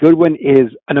Marquise Goodwin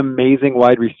is an amazing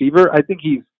wide receiver. I think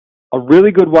he's a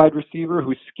really good wide receiver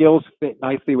whose skills fit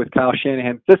nicely with Kyle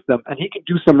Shanahan's system, and he can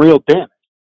do some real damage.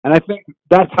 And I think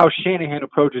that's how Shanahan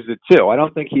approaches it too. I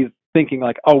don't think he's thinking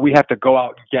like, oh, we have to go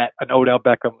out and get an Odell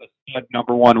Beckham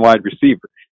number 1 wide receiver.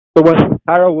 So whether it's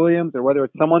Tyrell Williams or whether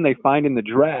it's someone they find in the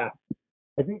draft,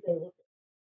 I think they look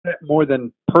at it more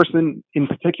than person in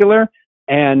particular.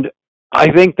 And I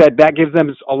think that gives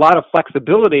them a lot of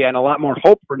flexibility and a lot more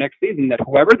hope for next season that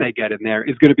whoever they get in there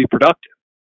is going to be productive.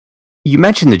 You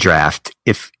mentioned the draft.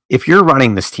 If you're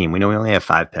running this team, we know we only have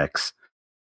 5 picks.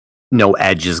 No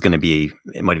edge is going to be,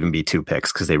 it might even be 2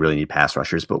 picks because they really need pass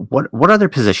rushers. But what other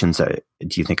positions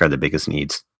do you think are the biggest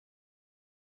needs?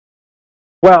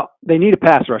 Well, they need a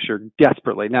pass rusher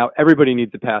desperately. Now, everybody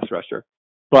needs a pass rusher.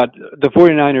 But the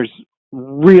 49ers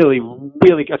really,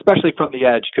 especially from the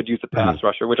edge, could use a pass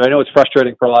rusher, which I know is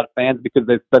frustrating for a lot of fans because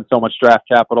they've spent so much draft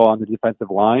capital on the defensive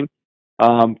line.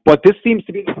 But this seems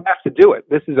to be the draft to do it.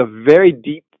 This is a very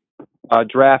deep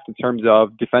draft in terms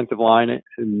of defensive line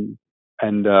and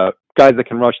guys that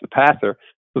can rush the passer.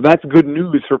 So that's good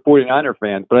news for 49er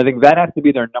fans. But I think that has to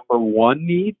be their number one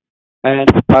need. And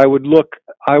I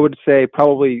would say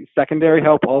probably secondary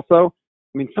help also.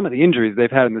 I mean, some of the injuries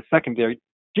they've had in the secondary,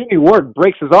 Jimmy Ward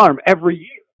breaks his arm every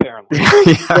year,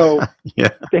 apparently. So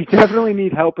they definitely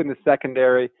need help in the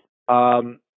secondary.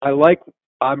 I'm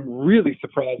really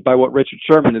surprised by what Richard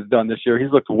Sherman has done this year.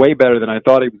 He's looked way better than I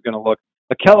thought he was going to look.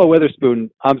 Ahkello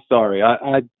Witherspoon, I'm sorry.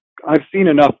 I've seen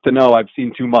enough to know I've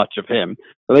seen too much of him.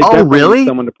 So they definitely need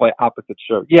someone to play opposite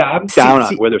Sherman. Yeah, I'm down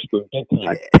on Witherspoon.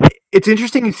 It's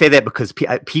interesting you say that because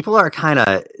people are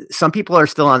some people are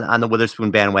still on the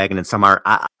Witherspoon bandwagon and some are.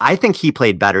 I think he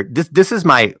played better. This is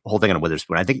my whole thing on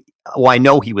Witherspoon. I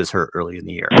know he was hurt early in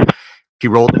the year. He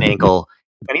rolled an ankle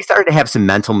and he started to have some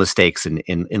mental mistakes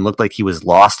and looked like he was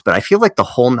lost. But I feel like the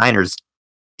whole Niners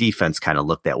defense kind of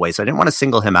looked that way. So I didn't want to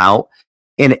single him out.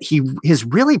 And he has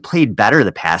really played better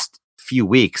the past few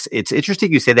weeks. It's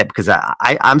interesting you say that because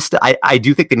I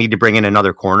do think they need to bring in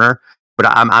another corner. But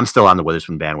I'm still on the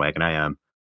Witherspoon bandwagon. I am.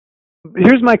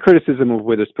 Here's my criticism of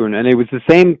Witherspoon, and it was the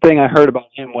same thing I heard about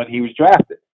him when he was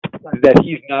drafted, that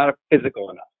he's not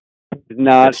physical enough.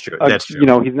 That's true.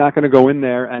 He's not going to go in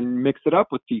there and mix it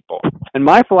up with people. And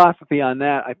my philosophy on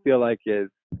that, I feel like, is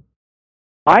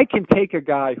I can take a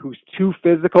guy who's too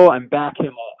physical and back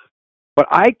him off. But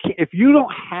if you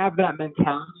don't have that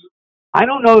mentality, I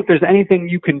don't know if there's anything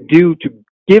you can do to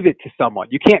give it to someone.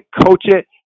 You can't coach it.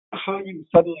 How you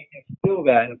suddenly instill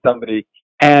that in somebody,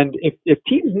 and if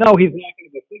teams know he's not going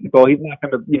to be physical, he's not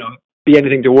going to be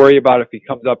anything to worry about if he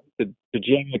comes up to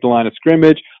jam at the line of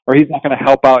scrimmage, or he's not going to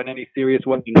help out in any serious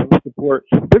way in support.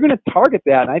 They're going to target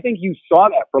that, and I think you saw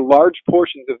that for large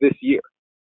portions of this year.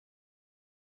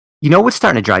 You know what's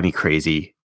starting to drive me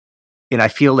crazy, and I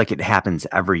feel like it happens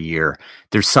every year.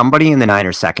 There's somebody in the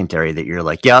Niners secondary that you're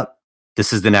like, yep,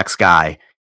 this is the next guy.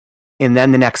 And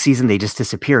then the next season they just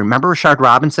disappear. Remember Rashard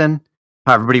Robinson?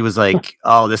 How everybody was like,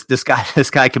 "Oh, this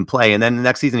guy can play." And then the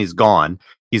next season he's gone.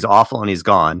 He's awful and he's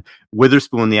gone.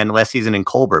 Witherspoon, the end of last season, and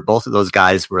Colbert, both of those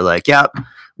guys were like, "Yep,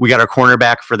 we got our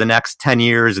cornerback for the next 10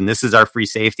 years, and this is our free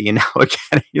safety." And now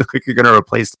again, you look like you're going to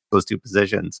replace those 2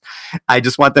 positions. I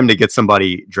just want them to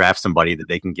draft somebody that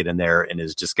they can get in there and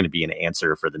is just going to be an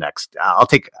answer for the next. I'll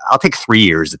take 3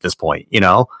 years at this point.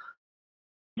 Yeah.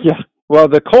 Well,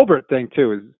 the Colbert thing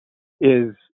too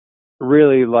is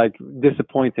really like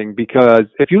disappointing because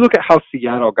if you look at how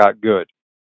Seattle got good,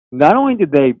 not only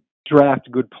did they draft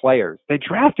good players, they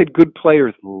drafted good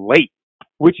players late,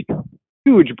 which is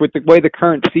huge with the way the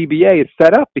current CBA is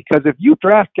set up, because if you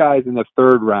draft guys in the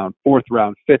 3rd round, 4th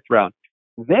round, 5th round,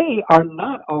 they are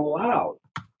not allowed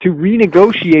to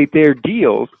renegotiate their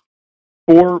deals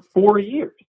for 4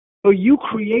 years. So you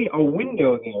create a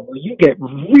window there where you get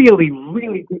really,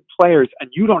 really good players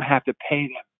and you don't have to pay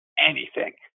them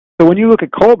anything. So when you look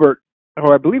at Colbert,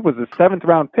 who I believe was a 7th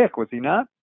round pick, was he not?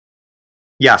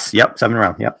 Yes. Yep. 7th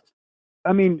round. Yep.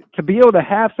 I mean, to be able to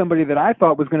have somebody that I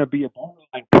thought was going to be a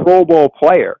borderline Pro Bowl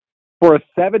player for a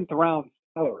 7th round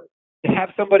salary, to have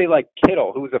somebody like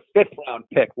Kittle, who was a 5th round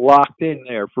pick, locked in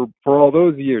there for all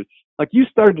those years, like you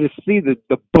started to see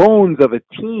the bones of a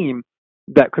team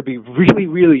that could be really,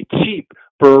 really cheap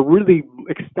for a really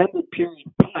extended period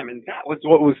of time. And that was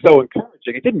what was so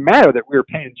encouraging. It didn't matter that we were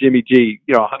paying Jimmy G,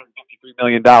 $153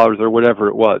 million or whatever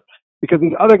it was, because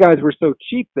these other guys were so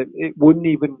cheap that it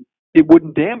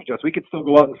wouldn't damage us. We could still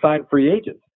go out and sign free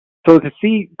agents. So to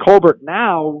see Colbert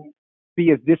now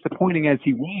be as disappointing as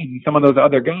he was and some of those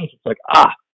other guys, it's like,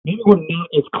 maybe we're not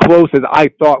as close as I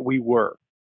thought we were.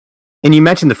 And you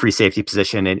mentioned the free safety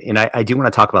position, and I do want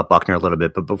to talk about Buckner a little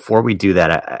bit, but before we do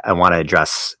that, I want to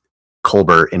address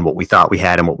Colbert and what we thought we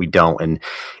had and what we don't. And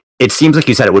it seems like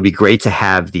you said it would be great to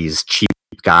have these cheap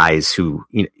guys who,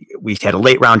 we had a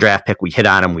late round draft pick, we hit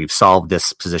on them, we've solved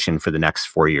this position for the next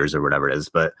 4 years or whatever it is,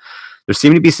 but there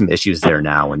seem to be some issues there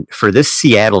now. And for this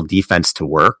Seattle defense to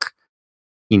work,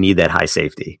 you need that high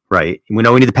safety, right? We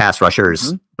know we need the pass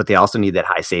rushers, but they also need that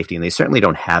high safety, and they certainly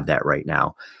don't have that right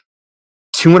now.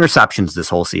 2 interceptions this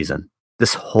whole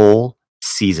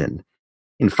season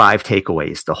in 5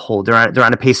 takeaways. They're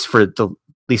on a pace for the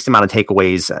least amount of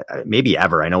takeaways maybe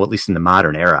ever. I know, at least in the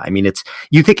modern era. I mean,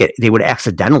 you think they would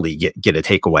accidentally get a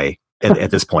takeaway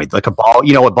at this point, like a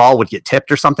ball would get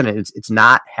tipped or something. And it's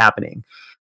not happening.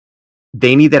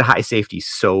 They need that high safety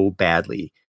so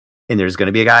badly. And there's going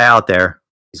to be a guy out there.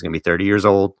 He's going to be 30 years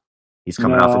old. He's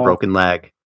coming off a broken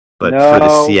leg. But for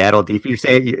the Seattle defense, you're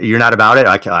saying you're not about it.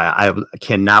 I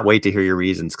cannot wait to hear your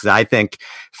reasons, because I think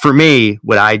for me,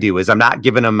 what I do is I'm not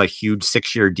giving him a huge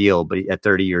 6-year deal, but at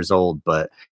 30 years old. But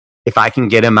if I can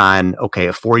get him on a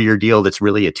 4-year deal that's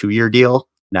really a 2-year deal,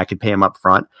 and I can pay him up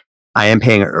front, I am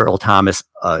paying Earl Thomas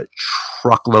a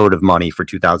truckload of money for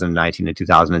 2019 and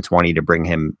 2020 to bring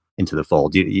him into the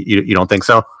fold. You don't think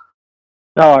so?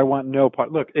 No, I want no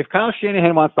part. Look, if Kyle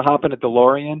Shanahan wants to hop in a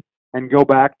DeLorean and go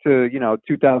back to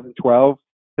 2012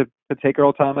 to take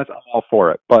Earl Thomas, I'm all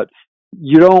for it. But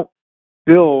you don't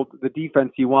build the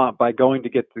defense you want by going to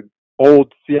get the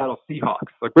old Seattle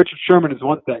Seahawks. Like, Richard Sherman is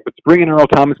one thing, but to bring in Earl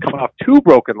Thomas coming off 2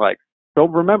 broken legs.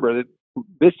 Don't remember that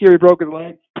this year he broke his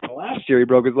leg. Last year he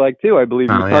broke his leg too. I believe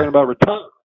he was talking about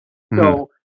retirement. So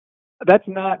that's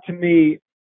not, to me,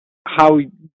 how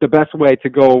the best way to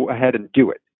go ahead and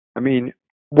do it. I mean,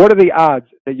 what are the odds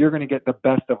that you're going to get the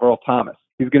best of Earl Thomas?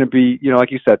 He's going to be,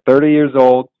 like you said, 30 years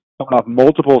old, coming off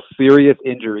multiple serious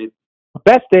injuries. The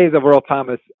best days of Earl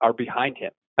Thomas are behind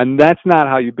him. And that's not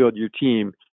how you build your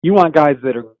team. You want guys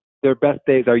that their best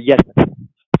days are yet.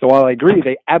 So while I agree,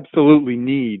 they absolutely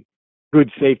need good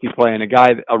safety play and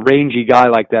a rangy guy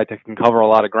like that can cover a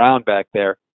lot of ground back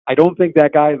there. I don't think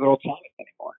that guy is Earl Thomas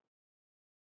anymore.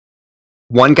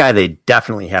 One guy they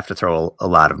definitely have to throw a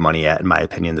lot of money at, in my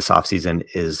opinion, this offseason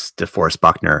is DeForest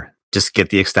Buckner. Just get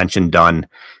the extension done.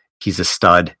 He's a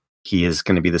stud. He is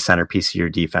going to be the centerpiece of your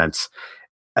defense.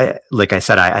 Like I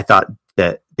said, I thought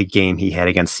that the game he had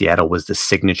against Seattle was the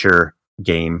signature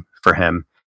game for him.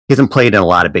 He hasn't played in a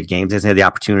lot of big games. He hasn't had the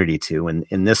opportunity to.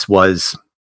 And this was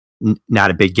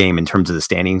not a big game in terms of the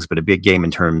standings, but a big game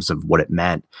in terms of what it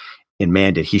meant. And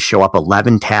man, did he show up.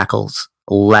 11 tackles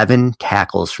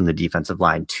from the defensive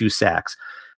line, 2 sacks,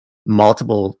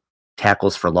 multiple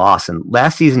tackles for loss. And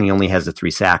last season, he only has the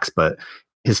 3 sacks, but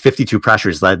his 52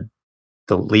 pressures led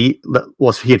the league.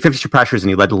 Well, so he had 52 pressures and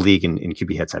he led the league in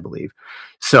QB hits, I believe.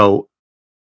 So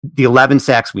the 11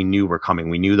 sacks we knew were coming.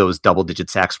 We knew those double-digit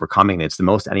sacks were coming. It's the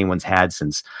most anyone's had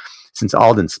since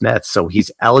Aldon Smith. So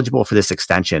he's eligible for this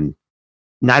extension.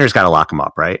 Niners got to lock him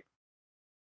up, right?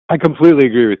 I completely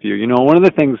agree with you. One of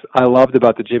the things I loved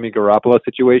about the Jimmy Garoppolo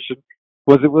situation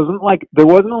was it wasn't like there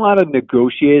wasn't a lot of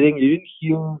negotiating. You didn't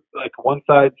hear like one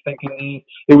side thinking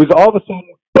it was all of a sudden,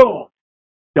 boom,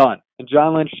 done. And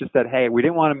John Lynch just said, hey, we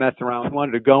didn't want to mess around. We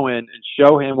wanted to go in and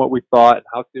show him what we thought and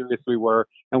how serious we were,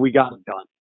 and we got it done.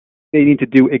 They need to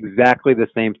do exactly the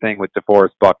same thing with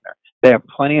DeForest Buckner. They have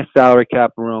plenty of salary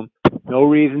cap room. No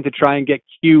reason to try and get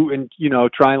cute and,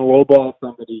 try and lowball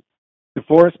somebody.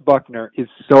 DeForest Buckner is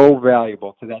so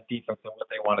valuable to that defense and what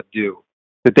they want to do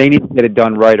that they need to get it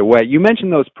done right away. You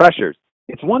mentioned those pressures.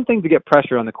 It's one thing to get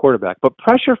pressure on the quarterback, but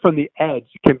pressure from the edge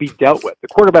can be dealt with. The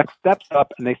quarterback steps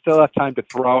up and they still have time to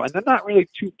throw, and they're not really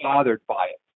too bothered by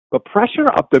it. But pressure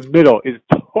up the middle is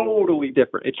totally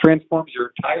different. It transforms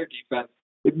your entire defense.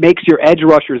 It makes your edge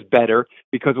rushers better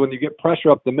because when you get pressure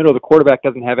up the middle, the quarterback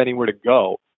doesn't have anywhere to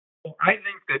go. So I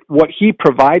think that what he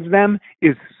provides them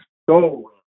is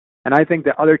so, and I think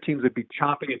that other teams would be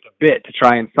chomping at the bit to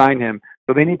try and sign him.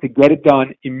 So they need to get it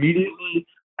done immediately,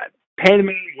 pay him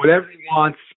whatever he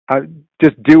wants,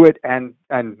 just do it and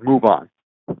move on.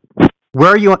 Where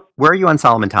are you on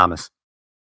Solomon Thomas?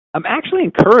 I'm actually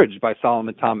encouraged by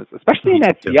Solomon Thomas, especially in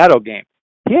that Seattle game.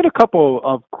 He had a couple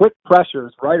of quick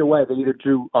pressures right away that either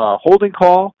drew a holding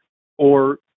call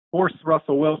or forced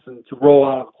Russell Wilson to roll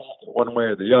out of the pocket one way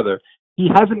or the other. He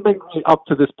hasn't been great up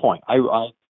to this point. I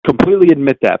completely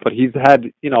admit that, but he's had,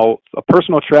 a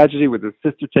personal tragedy with his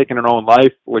sister taking her own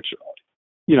life, which,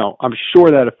 I'm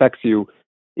sure that affects you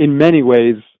in many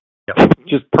ways,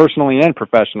 just personally and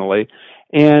professionally.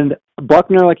 And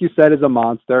Buckner, like you said, is a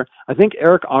monster. I think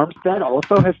Eric Armstead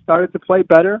also has started to play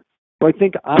better. So I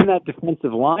think on that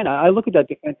defensive line, I look at that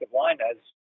defensive line as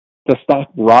the stock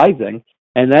rising,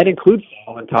 and that includes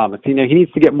Solomon Thomas. He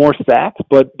needs to get more sacks,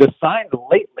 but the signs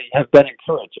lately have been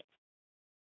encouraging.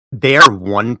 They are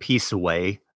one piece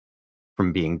away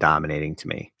from being dominating to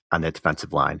me on that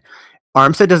defensive line.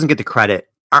 Armstead doesn't get the credit.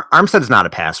 Armstead is not a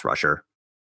pass rusher.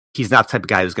 He's not the type of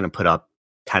guy who's going to put up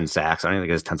 10 sacks. I don't think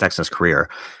he has 10 sacks in his career,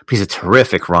 but he's a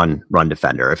terrific run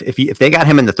defender. If they got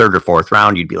him in the third or fourth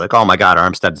round, you'd be like, oh my God,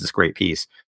 Armstead's this great piece.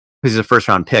 Because he's a first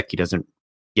round pick, he doesn't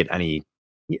get any.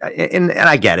 And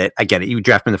I get it. You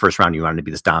draft him in the first round, you want him to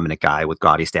be this dominant guy with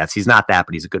gaudy stats. He's not that,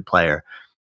 but he's a good player.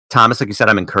 Thomas, like you said,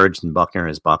 I'm encouraged in Buckner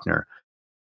as Buckner.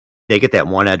 They get that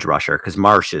one edge rusher because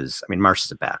Marsh is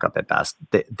a backup at best.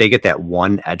 They get that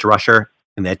one edge rusher,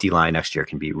 and that D-line next year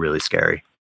can be really scary.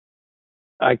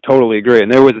 I totally agree.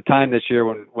 And there was a time this year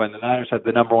when the Niners had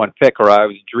the number one pick, or I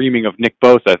was dreaming of Nick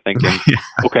Bosa, thinking,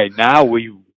 okay, now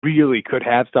we really could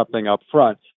have something up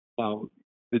front.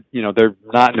 They're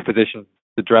not in a position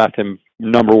to draft him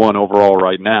number one overall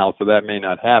right now, so that may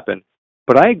not happen.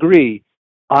 But I agree.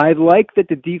 I like that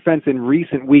the defense in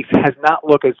recent weeks has not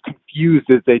looked as confused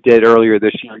as they did earlier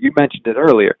this year. You mentioned it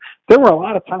earlier. There were a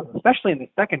lot of times, especially in the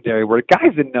secondary, where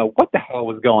guys didn't know what the hell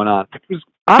was going on. It was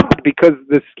odd because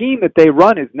the scheme that they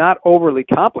run is not overly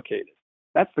complicated.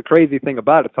 That's the crazy thing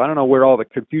about it. So I don't know where all the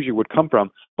confusion would come from.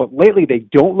 But lately, they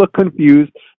don't look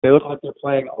confused. They look like they're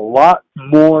playing a lot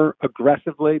more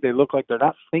aggressively. They look like they're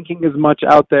not thinking as much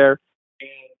out there.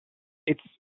 And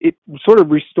it sort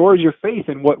of restores your faith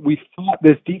in what we thought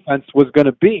this defense was going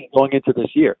to be going into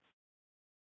this year.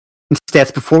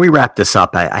 Stats, before we wrap this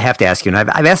up, I have to ask you, and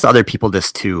I've asked other people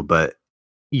this too, but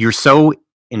you're so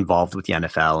involved with the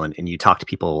NFL and you talk to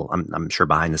people, I'm sure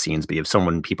behind the scenes, but you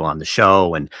have people on the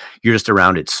show and you're just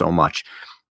around it so much.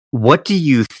 What do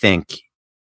you think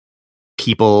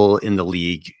people in the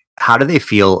league, how do they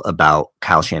feel about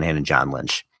Kyle Shanahan and John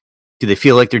Lynch? Do they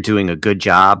feel like they're doing a good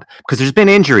job? Because there's been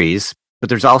injuries, but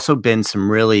there's also been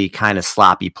some really kind of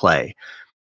sloppy play.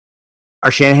 Are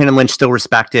Shanahan and Lynch still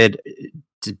respected?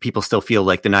 Do people still feel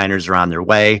like the Niners are on their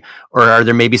way? Or are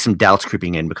there maybe some doubts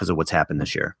creeping in because of what's happened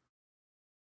this year?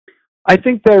 I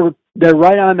think they're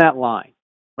right on that line.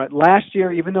 Right? Last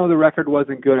year, even though the record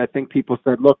wasn't good, I think people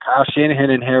said, look, Kyle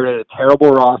Shanahan inherited a terrible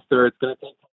roster. It's going to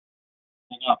take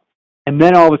something up. And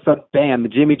then all of a sudden, bam, the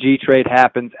Jimmy G trade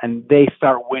happens, and they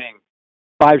start winning.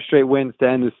 5 straight wins to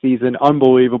end the season,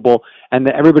 unbelievable, and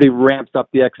then everybody ramps up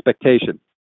the expectation.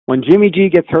 When Jimmy G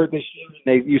gets hurt this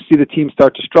year, you see the team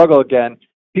start to struggle again,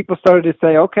 people started to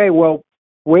say, okay, well,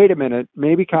 wait a minute,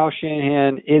 maybe Kyle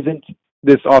Shanahan isn't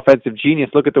this offensive genius.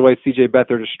 Look at the way C.J.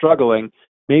 Beathard is struggling.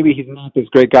 Maybe he's not this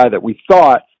great guy that we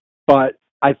thought, but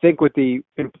I think with the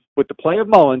play of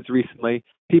Mullins recently,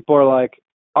 people are like,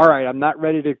 all right, I'm not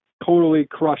ready to totally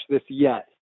crush this yet,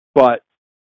 but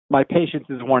my patience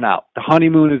is worn out. The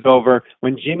honeymoon is over.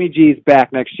 When Jimmy G is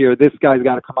back next year, this guy's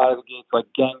got to come out of the gates like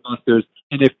gangbusters.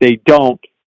 And if they don't,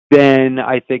 then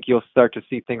I think you'll start to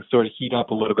see things sort of heat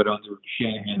up a little bit under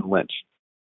Shanahan and Lynch.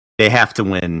 They have to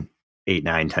win 8,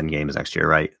 9, 10 games next year,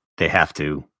 right? They have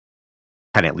to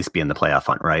kind of at least be in the playoff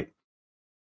hunt, right?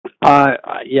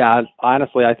 Yeah,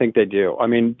 honestly, I think they do. I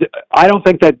mean, I don't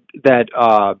think that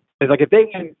it's like if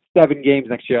they win 7 games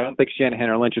next year, I don't think Shanahan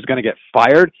or Lynch is going to get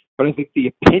fired. But I think the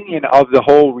opinion of the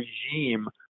whole regime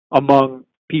among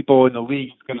people in the league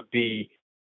is going to be,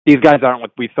 these guys aren't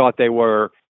what we thought they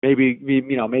were. Maybe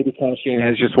Kyle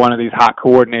Shanahan is just one of these hot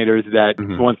coordinators that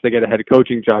once they get a head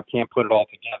coaching job can't put it all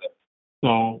together.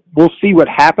 So we'll see what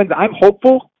happens. I'm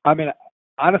hopeful. I mean,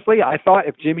 honestly, I thought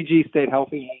if Jimmy G stayed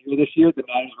healthy this year, the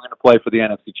Niners were going to play for the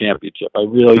NFC Championship. I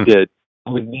really did.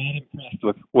 I was not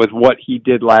impressed with what he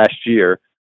did last year.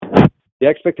 The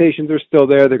expectations are still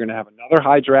there. They're going to have another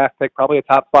high draft pick, probably a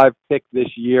top 5 pick this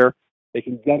year. They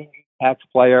can get an impact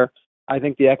player. I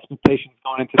think the expectations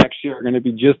going into next year are going to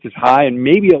be just as high and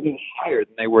maybe a little higher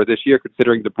than they were this year,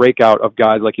 considering the breakout of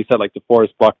guys, like you said, like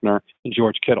DeForest Buckner and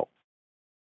George Kittle.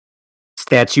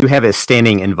 Stats, you have a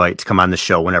standing invite to come on the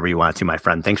show whenever you want to, my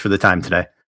friend. Thanks for the time today.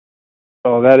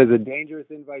 Oh, that is a dangerous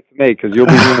invite to make because you'll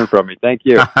be hearing from me. Thank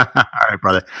you. All right,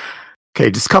 brother. Okay,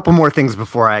 just a couple more things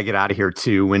before I get out of here,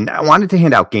 too. And I wanted to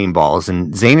hand out game balls,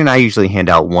 and Zane and I usually hand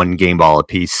out 1 game ball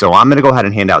apiece. So I'm going to go ahead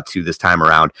and hand out 2 this time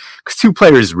around because 2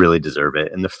 players really deserve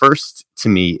it. And the first, to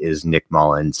me, is Nick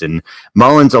Mullins. And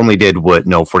Mullins only did what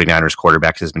no 49ers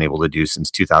quarterback has been able to do since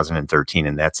 2013,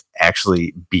 and that's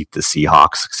actually beat the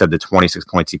Seahawks, except the 26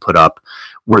 points he put up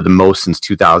were the most since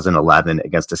 2011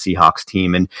 against a Seahawks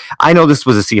team. And I know this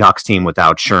was a Seahawks team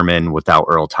without Sherman, without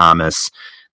Earl Thomas,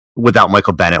 without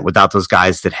Michael Bennett, without those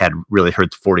guys that had really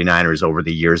hurt the 49ers over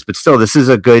the years. But still, this is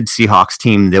a good Seahawks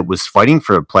team that was fighting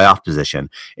for a playoff position.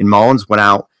 And Mullins went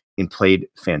out and played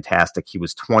fantastic. He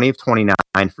was 20 of 29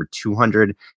 for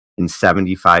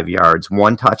 275 yards,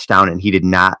 1 touchdown, and he did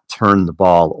not turn the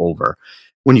ball over.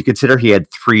 When you consider he had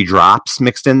 3 drops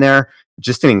mixed in there,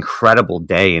 just an incredible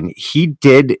day. And he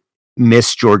did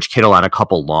miss George Kittle on a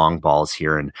couple long balls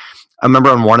here. And I remember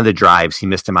on one of the drives, he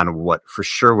missed him on what for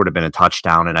sure would have been a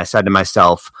touchdown. And I said to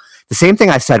myself, the same thing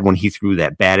I said when he threw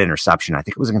that bad interception. I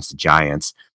think it was against the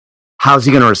Giants. How's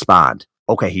he going to respond?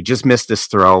 Okay, he just missed this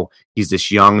throw. He's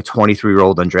this young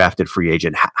 23-year-old undrafted free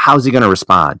agent. How's he going to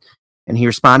respond? And he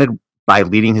responded by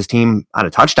leading his team on a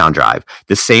touchdown drive.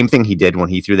 The same thing he did when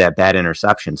he threw that bad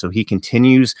interception. So he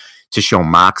continues to show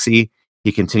moxie.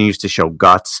 He continues to show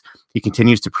guts. He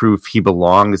continues to prove he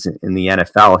belongs in the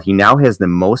NFL. He now has the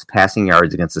most passing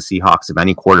yards against the Seahawks of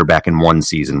any quarterback in one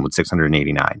season with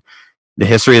 689. The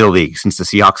history of the league, since the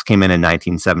Seahawks came in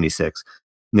 1976,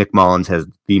 Nick Mullens has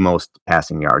the most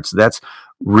passing yards. So that's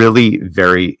really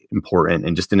very important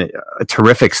and just a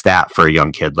terrific stat for a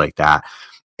young kid like that.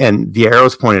 And the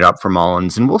arrow's pointed up for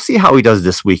Mullens, and we'll see how he does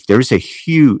this week. There's a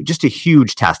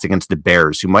huge test against the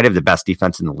Bears, who might have the best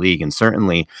defense in the league, and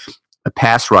certainly a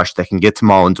pass rush that can get to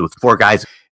Mullens with four guys.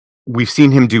 We've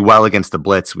seen him do well against the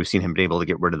blitz. We've seen him be able to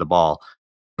get rid of the ball.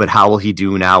 But how will he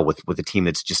do now with a team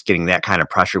that's just getting that kind of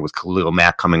pressure with Khalil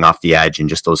Mack coming off the edge and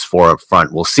just those four up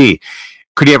front? We'll see.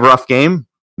 Could he have a rough game?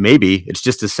 Maybe. It's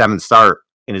just his seventh start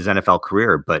in his NFL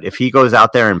career. But if he goes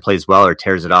out there and plays well or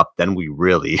tears it up, then we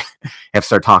really have to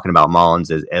start talking about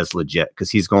Mullens as legit,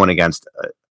 because he's going against a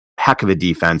heck of a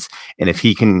defense. And if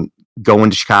he can go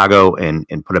into Chicago and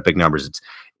put up big numbers,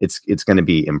 it's going to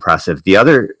be impressive. The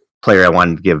other player I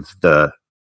wanted to give the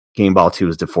game ball to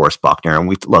is DeForest Buckner. And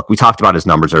we talked about his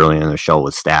numbers earlier in the show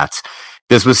with stats.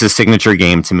 This was his signature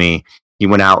game to me. He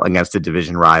went out against a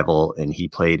division rival and he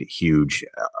played huge.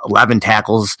 11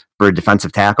 tackles for a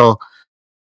defensive tackle,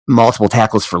 multiple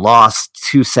tackles for loss,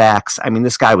 2 sacks. I mean,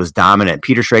 this guy was dominant.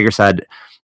 Peter Schrager said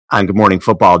on Good Morning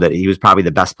Football that he was probably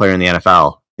the best player in the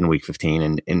NFL in week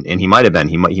 15. And he might have been.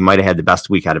 He might have had the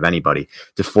best week out of anybody.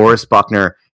 DeForest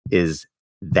Buckner is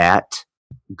that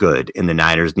good, and the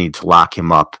Niners need to lock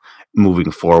him up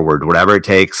moving forward, whatever it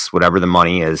takes, whatever the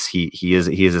money is. He is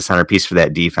a centerpiece for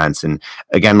that defense. And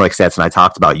again, like Stats and I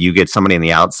talked about, you get somebody on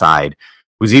the outside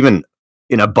who's even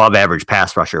an above average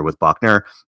pass rusher with Buckner,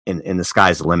 and the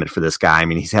sky's the limit for this guy. I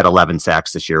mean, he's had 11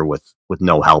 sacks this year with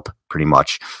no help pretty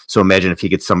much. So imagine if he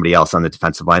gets somebody else on the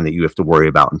defensive line that you have to worry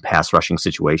about in pass rushing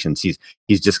situations.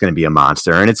 He's just going to be a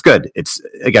monster, and it's good. It's,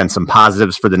 again, some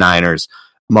positives for the Niners.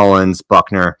 Mullens,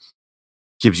 Buckner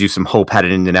gives you some hope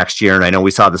headed into next year. And I know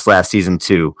we saw this last season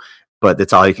too, but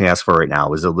that's all you can ask for right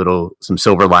now is some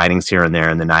silver linings here and there.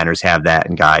 And the Niners have that.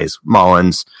 And guys,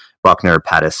 Mullens, Buckner,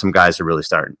 Pettis, some guys are really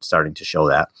starting to show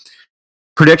that.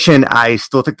 Prediction, I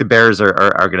still think the Bears are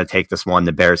going to take this one.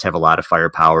 The Bears have a lot of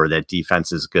firepower. That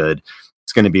defense is good.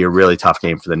 It's going to be a really tough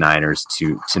game for the Niners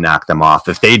to knock them off.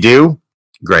 If they do,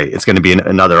 great. It's going to be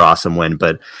another awesome win.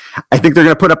 But I think they're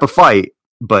going to put up a fight,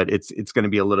 but it's going to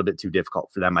be a little bit too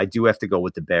difficult for them. I do have to go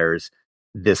with the Bears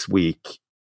this week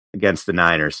against the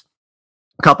Niners.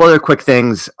 A couple other quick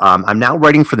things. I'm now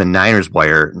writing for the Niners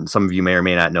Wire, and some of you may or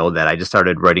may not know that. I just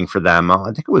started writing for them, I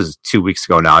think it was 2 weeks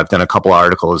ago now. I've done a couple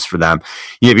articles for them.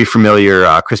 You may be familiar.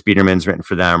 Chris Biederman's written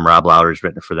for them. Rob Lauder's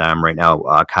written for them. Right now,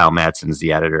 Kyle Madsen's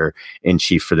the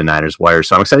editor-in-chief for the Niners Wire.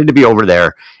 So I'm excited to be over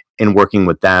there and working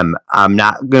with them. I'm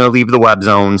not going to leave the web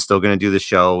zone. Still going to do the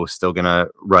show. Still going to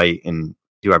write and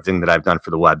do everything that I've done for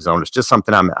the web zone. It's just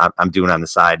something I'm doing on the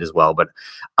side as well, but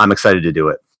I'm excited to do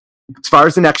it. As far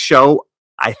as the next show,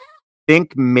 I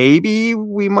think maybe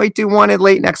we might do one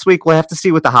late next week. We'll have to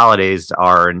see what the holidays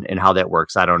are and how that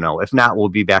works. I don't know. If not, we'll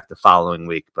be back the following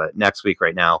week, but next week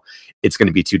right now, it's going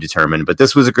to be too determined. But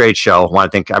this was a great show. I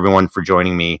want to thank everyone for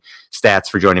joining me, Stats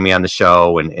for joining me on the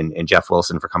show, and Jeff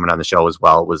Wilson for coming on the show as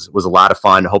well. It was a lot of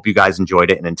fun. Hope you guys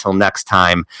enjoyed it. And until next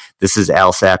time, this is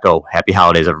Al Sacco. Happy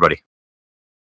holidays, everybody.